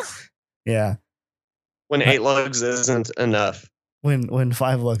 Yeah. When 8 lugs isn't enough. When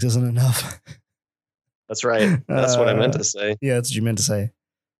 5 lugs isn't enough. That's right. That's what I meant to say. Yeah, that's what you meant to say.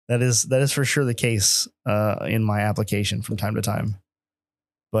 That is for sure the case in my application from time to time.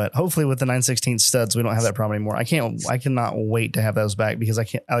 But hopefully with the 9/16 studs, we don't have that problem anymore. I cannot wait to have those back because I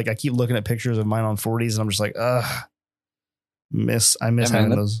keep looking at pictures of mine on 40s and I'm just like, I miss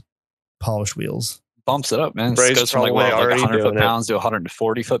having those polished wheels. Bumps it up, man. It goes from like 100 foot-pounds to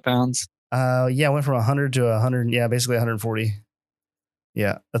 140 foot-pounds. Yeah, it went from 100 to 100. Yeah, basically 140.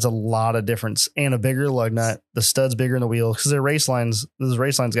 Yeah, that's a lot of difference. And a bigger lug nut. The stud's bigger in the wheel because their race lines. Those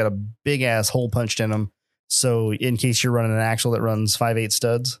race lines got a big ass hole punched in them. So in case you're running an axle that runs 5/8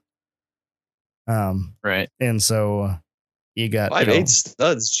 studs. Right. And so you got 5/8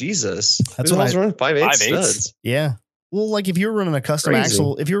 studs. Jesus. That's what I was running 5/8 studs. Yeah. Well, like if you're running a custom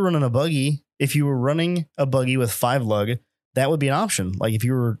axle, if you're running a buggy, if you were running a buggy with 5 lug, that would be an option. Like if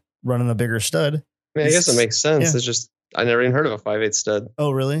you were running a bigger stud. I mean, I guess it makes sense. Yeah. It's just I never even heard of a 5/8 stud.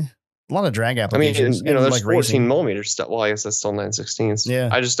 Oh, really? A lot of drag applications. I mean, there's like 14 millimeter stud. Well, I guess that's still 9/16. Yeah.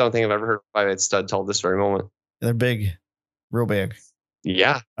 I just don't think I've ever heard of 5/8 stud till this very moment. They're big, real big.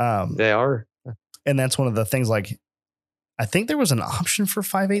 Yeah, they are. And that's one of the things. Like, I think there was an option for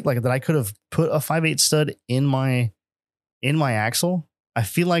 5/8, like that I could have put a 5/8 stud in my axle. I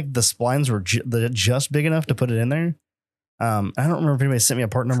feel like the splines were just big enough to put it in there. I don't remember if anybody sent me a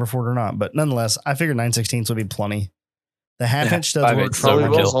part number for it or not, but nonetheless, I figured 9/16 would be plenty. The half-inch studs work probably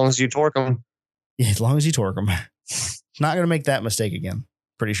well, as long as you torque them. Yeah, as long as you torque them. Not going to make that mistake again.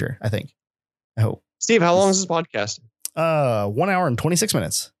 Pretty sure. I think. I hope. Steve, how long is this podcast? 1 hour and 26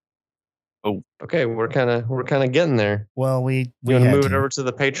 minutes. Oh, okay. We're kind of getting there. Well, we want to move it over to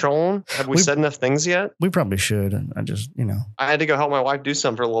the Patreon. Have we said enough things yet? We probably should. I just, I had to go help my wife do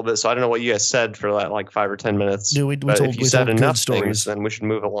something for a little bit, so I don't know what you guys said for that like 5 or 10 minutes. Dude, if you said enough stories, then we should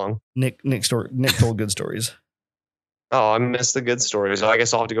move along. Nick told good stories. Oh, I missed the good stories. I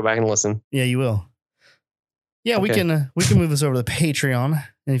guess I'll have to go back and listen. Yeah, you will. Yeah, okay. we can move this over to the Patreon,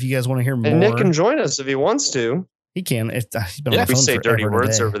 and if you guys want to hear more, and Nick can join us if he wants to. He can. He's been on the phone. We say dirty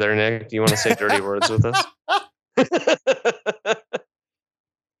words over there, Nick. Do you want to say dirty words with us?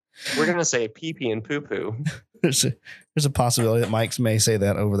 We're gonna say pee pee and poo poo. There's a possibility that Mike may say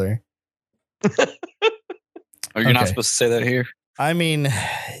that over there. Are you not supposed to say that here? I mean,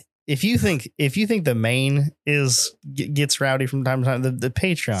 if you think the main gets rowdy from time to time, the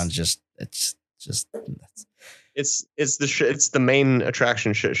Patreon's it's the main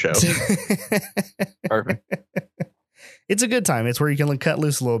attraction shit show. Perfect. It's a good time. It's where you can cut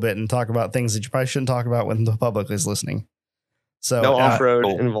loose a little bit and talk about things that you probably shouldn't talk about when the public is listening. So no off-road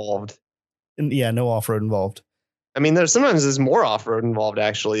involved. Yeah, no off-road involved. I mean, there's more off-road involved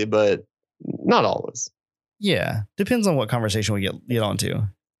actually, but not always. Yeah, depends on what conversation we get onto.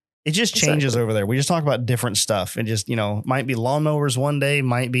 It just changes over there. We just talk about different stuff. It just, might be lawnmowers one day,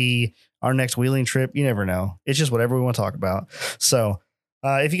 might be our next wheeling trip. You never know. It's just whatever we want to talk about. So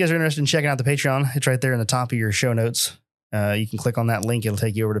if you guys are interested in checking out the Patreon, it's right there in the top of your show notes. You can click on that link. It'll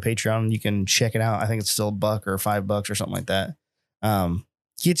take you over to Patreon. You can check it out. I think it's still $1 or $5 or something like that.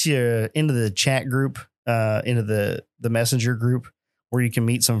 Get you into the chat group, into the messenger group where you can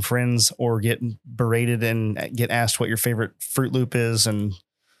meet some friends or get berated and get asked what your favorite Fruit Loop is and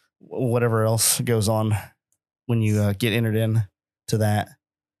whatever else goes on when you get entered in to that.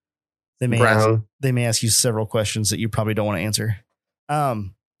 They may ask you several questions that you probably don't want to answer.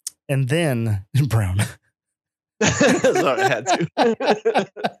 And then Brown. Sorry, I had to.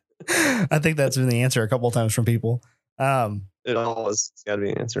 I think that's been the answer a couple of times from people. It always got to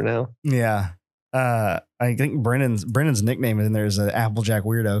be an answer now. Yeah. I think Brennan's nickname in there is an Applejack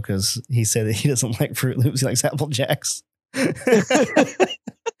weirdo because he said that he doesn't like Fruit Loops. He likes Apple Jacks. and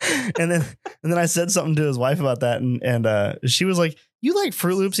then I said something to his wife about that, and she was like, "You like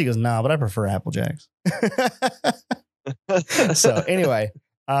Fruit Loops?" He goes, "Nah, but I prefer Apple Jacks." So anyway,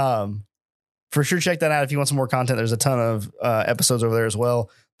 for sure, check that out if you want some more content. There's a ton of episodes over there as well.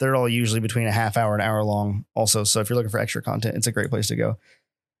 They're all usually between a half hour and hour long. Also, so if you're looking for extra content, it's a great place to go.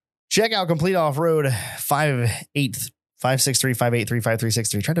 Check out Complete Off Road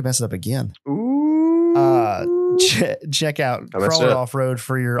 563-583-5363. Tried to mess it up again. Ooh. check out Crawler Off-Road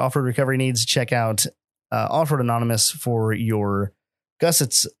for your off-road recovery needs. Check out Off-Road Anonymous for your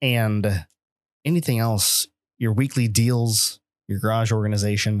gussets and anything else, your weekly deals, your garage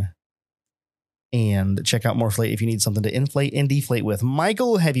organization. And check out Moreflate if you need something to inflate and deflate with.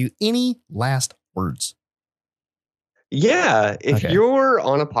 Michael, have you any last words? Yeah. If you're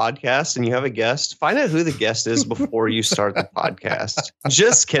on a podcast and you have a guest, find out who the guest is before you start the podcast.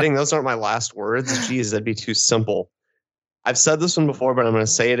 Just kidding. Those aren't my last words. Jeez, that'd be too simple. I've said this one before, but I'm going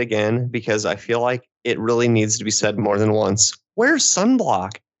to say it again because I feel like it really needs to be said more than once. Wear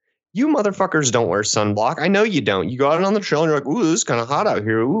sunblock. You motherfuckers don't wear sunblock. I know you don't. You go out on the trail and you're like, ooh, this is kind of hot out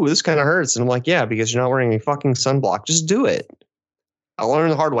here. Ooh, this kind of hurts. And I'm like, yeah, because you're not wearing any fucking sunblock. Just do it. I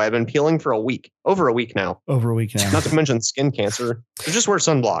learned the hard way. I've been peeling for over a week now. Not to mention skin cancer. So just wear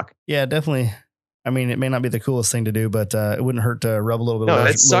sunblock. Yeah, definitely. I mean, it may not be the coolest thing to do, but it wouldn't hurt to rub a little bit. No,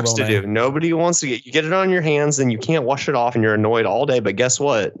 it sucks to do. Nobody wants to you get it on your hands and you can't wash it off and you're annoyed all day. But guess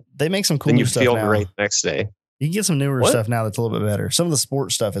what? They make some cool stuff now. You feel great the next day. You can get some newer stuff now that's a little bit better. Some of the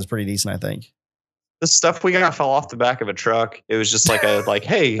sports stuff is pretty decent, I think. The stuff we got fell off the back of a truck. It was just like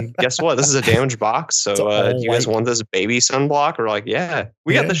hey, guess what? This is a damaged box. So do you guys want this baby sunblock? We're like, yeah.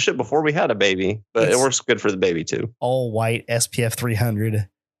 We got this shit before we had a baby, but it works good for the baby too. All white SPF 300.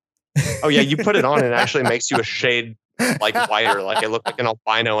 Oh yeah, you put it on and it actually makes you a shade like whiter. Like it looked like an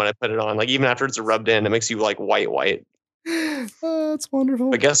albino when I put it on. Like even after it's rubbed in, it makes you like white. Oh, that's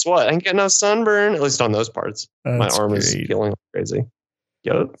wonderful. But guess what? I ain't getting no sunburn, at least on those parts. My arm is peeling like crazy.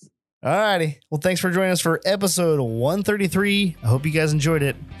 Yup. All righty. Well, thanks for joining us for episode 133. I hope you guys enjoyed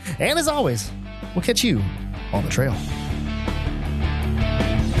it. And as always, we'll catch you on the trail.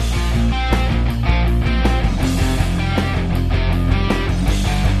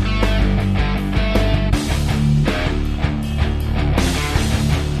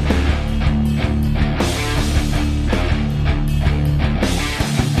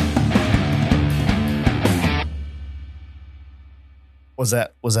 Was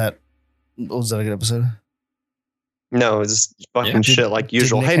that a good episode? No, it's fucking shit like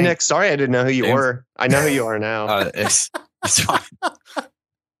usual. Hey, Nick, sorry I didn't know who you were. I know who you are now. It's fine. I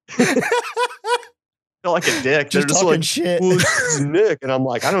feel like a dick. They're just like, shit. Well, this is Nick. And I'm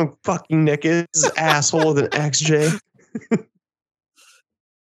like, I don't fucking Nick is asshole with an XJ.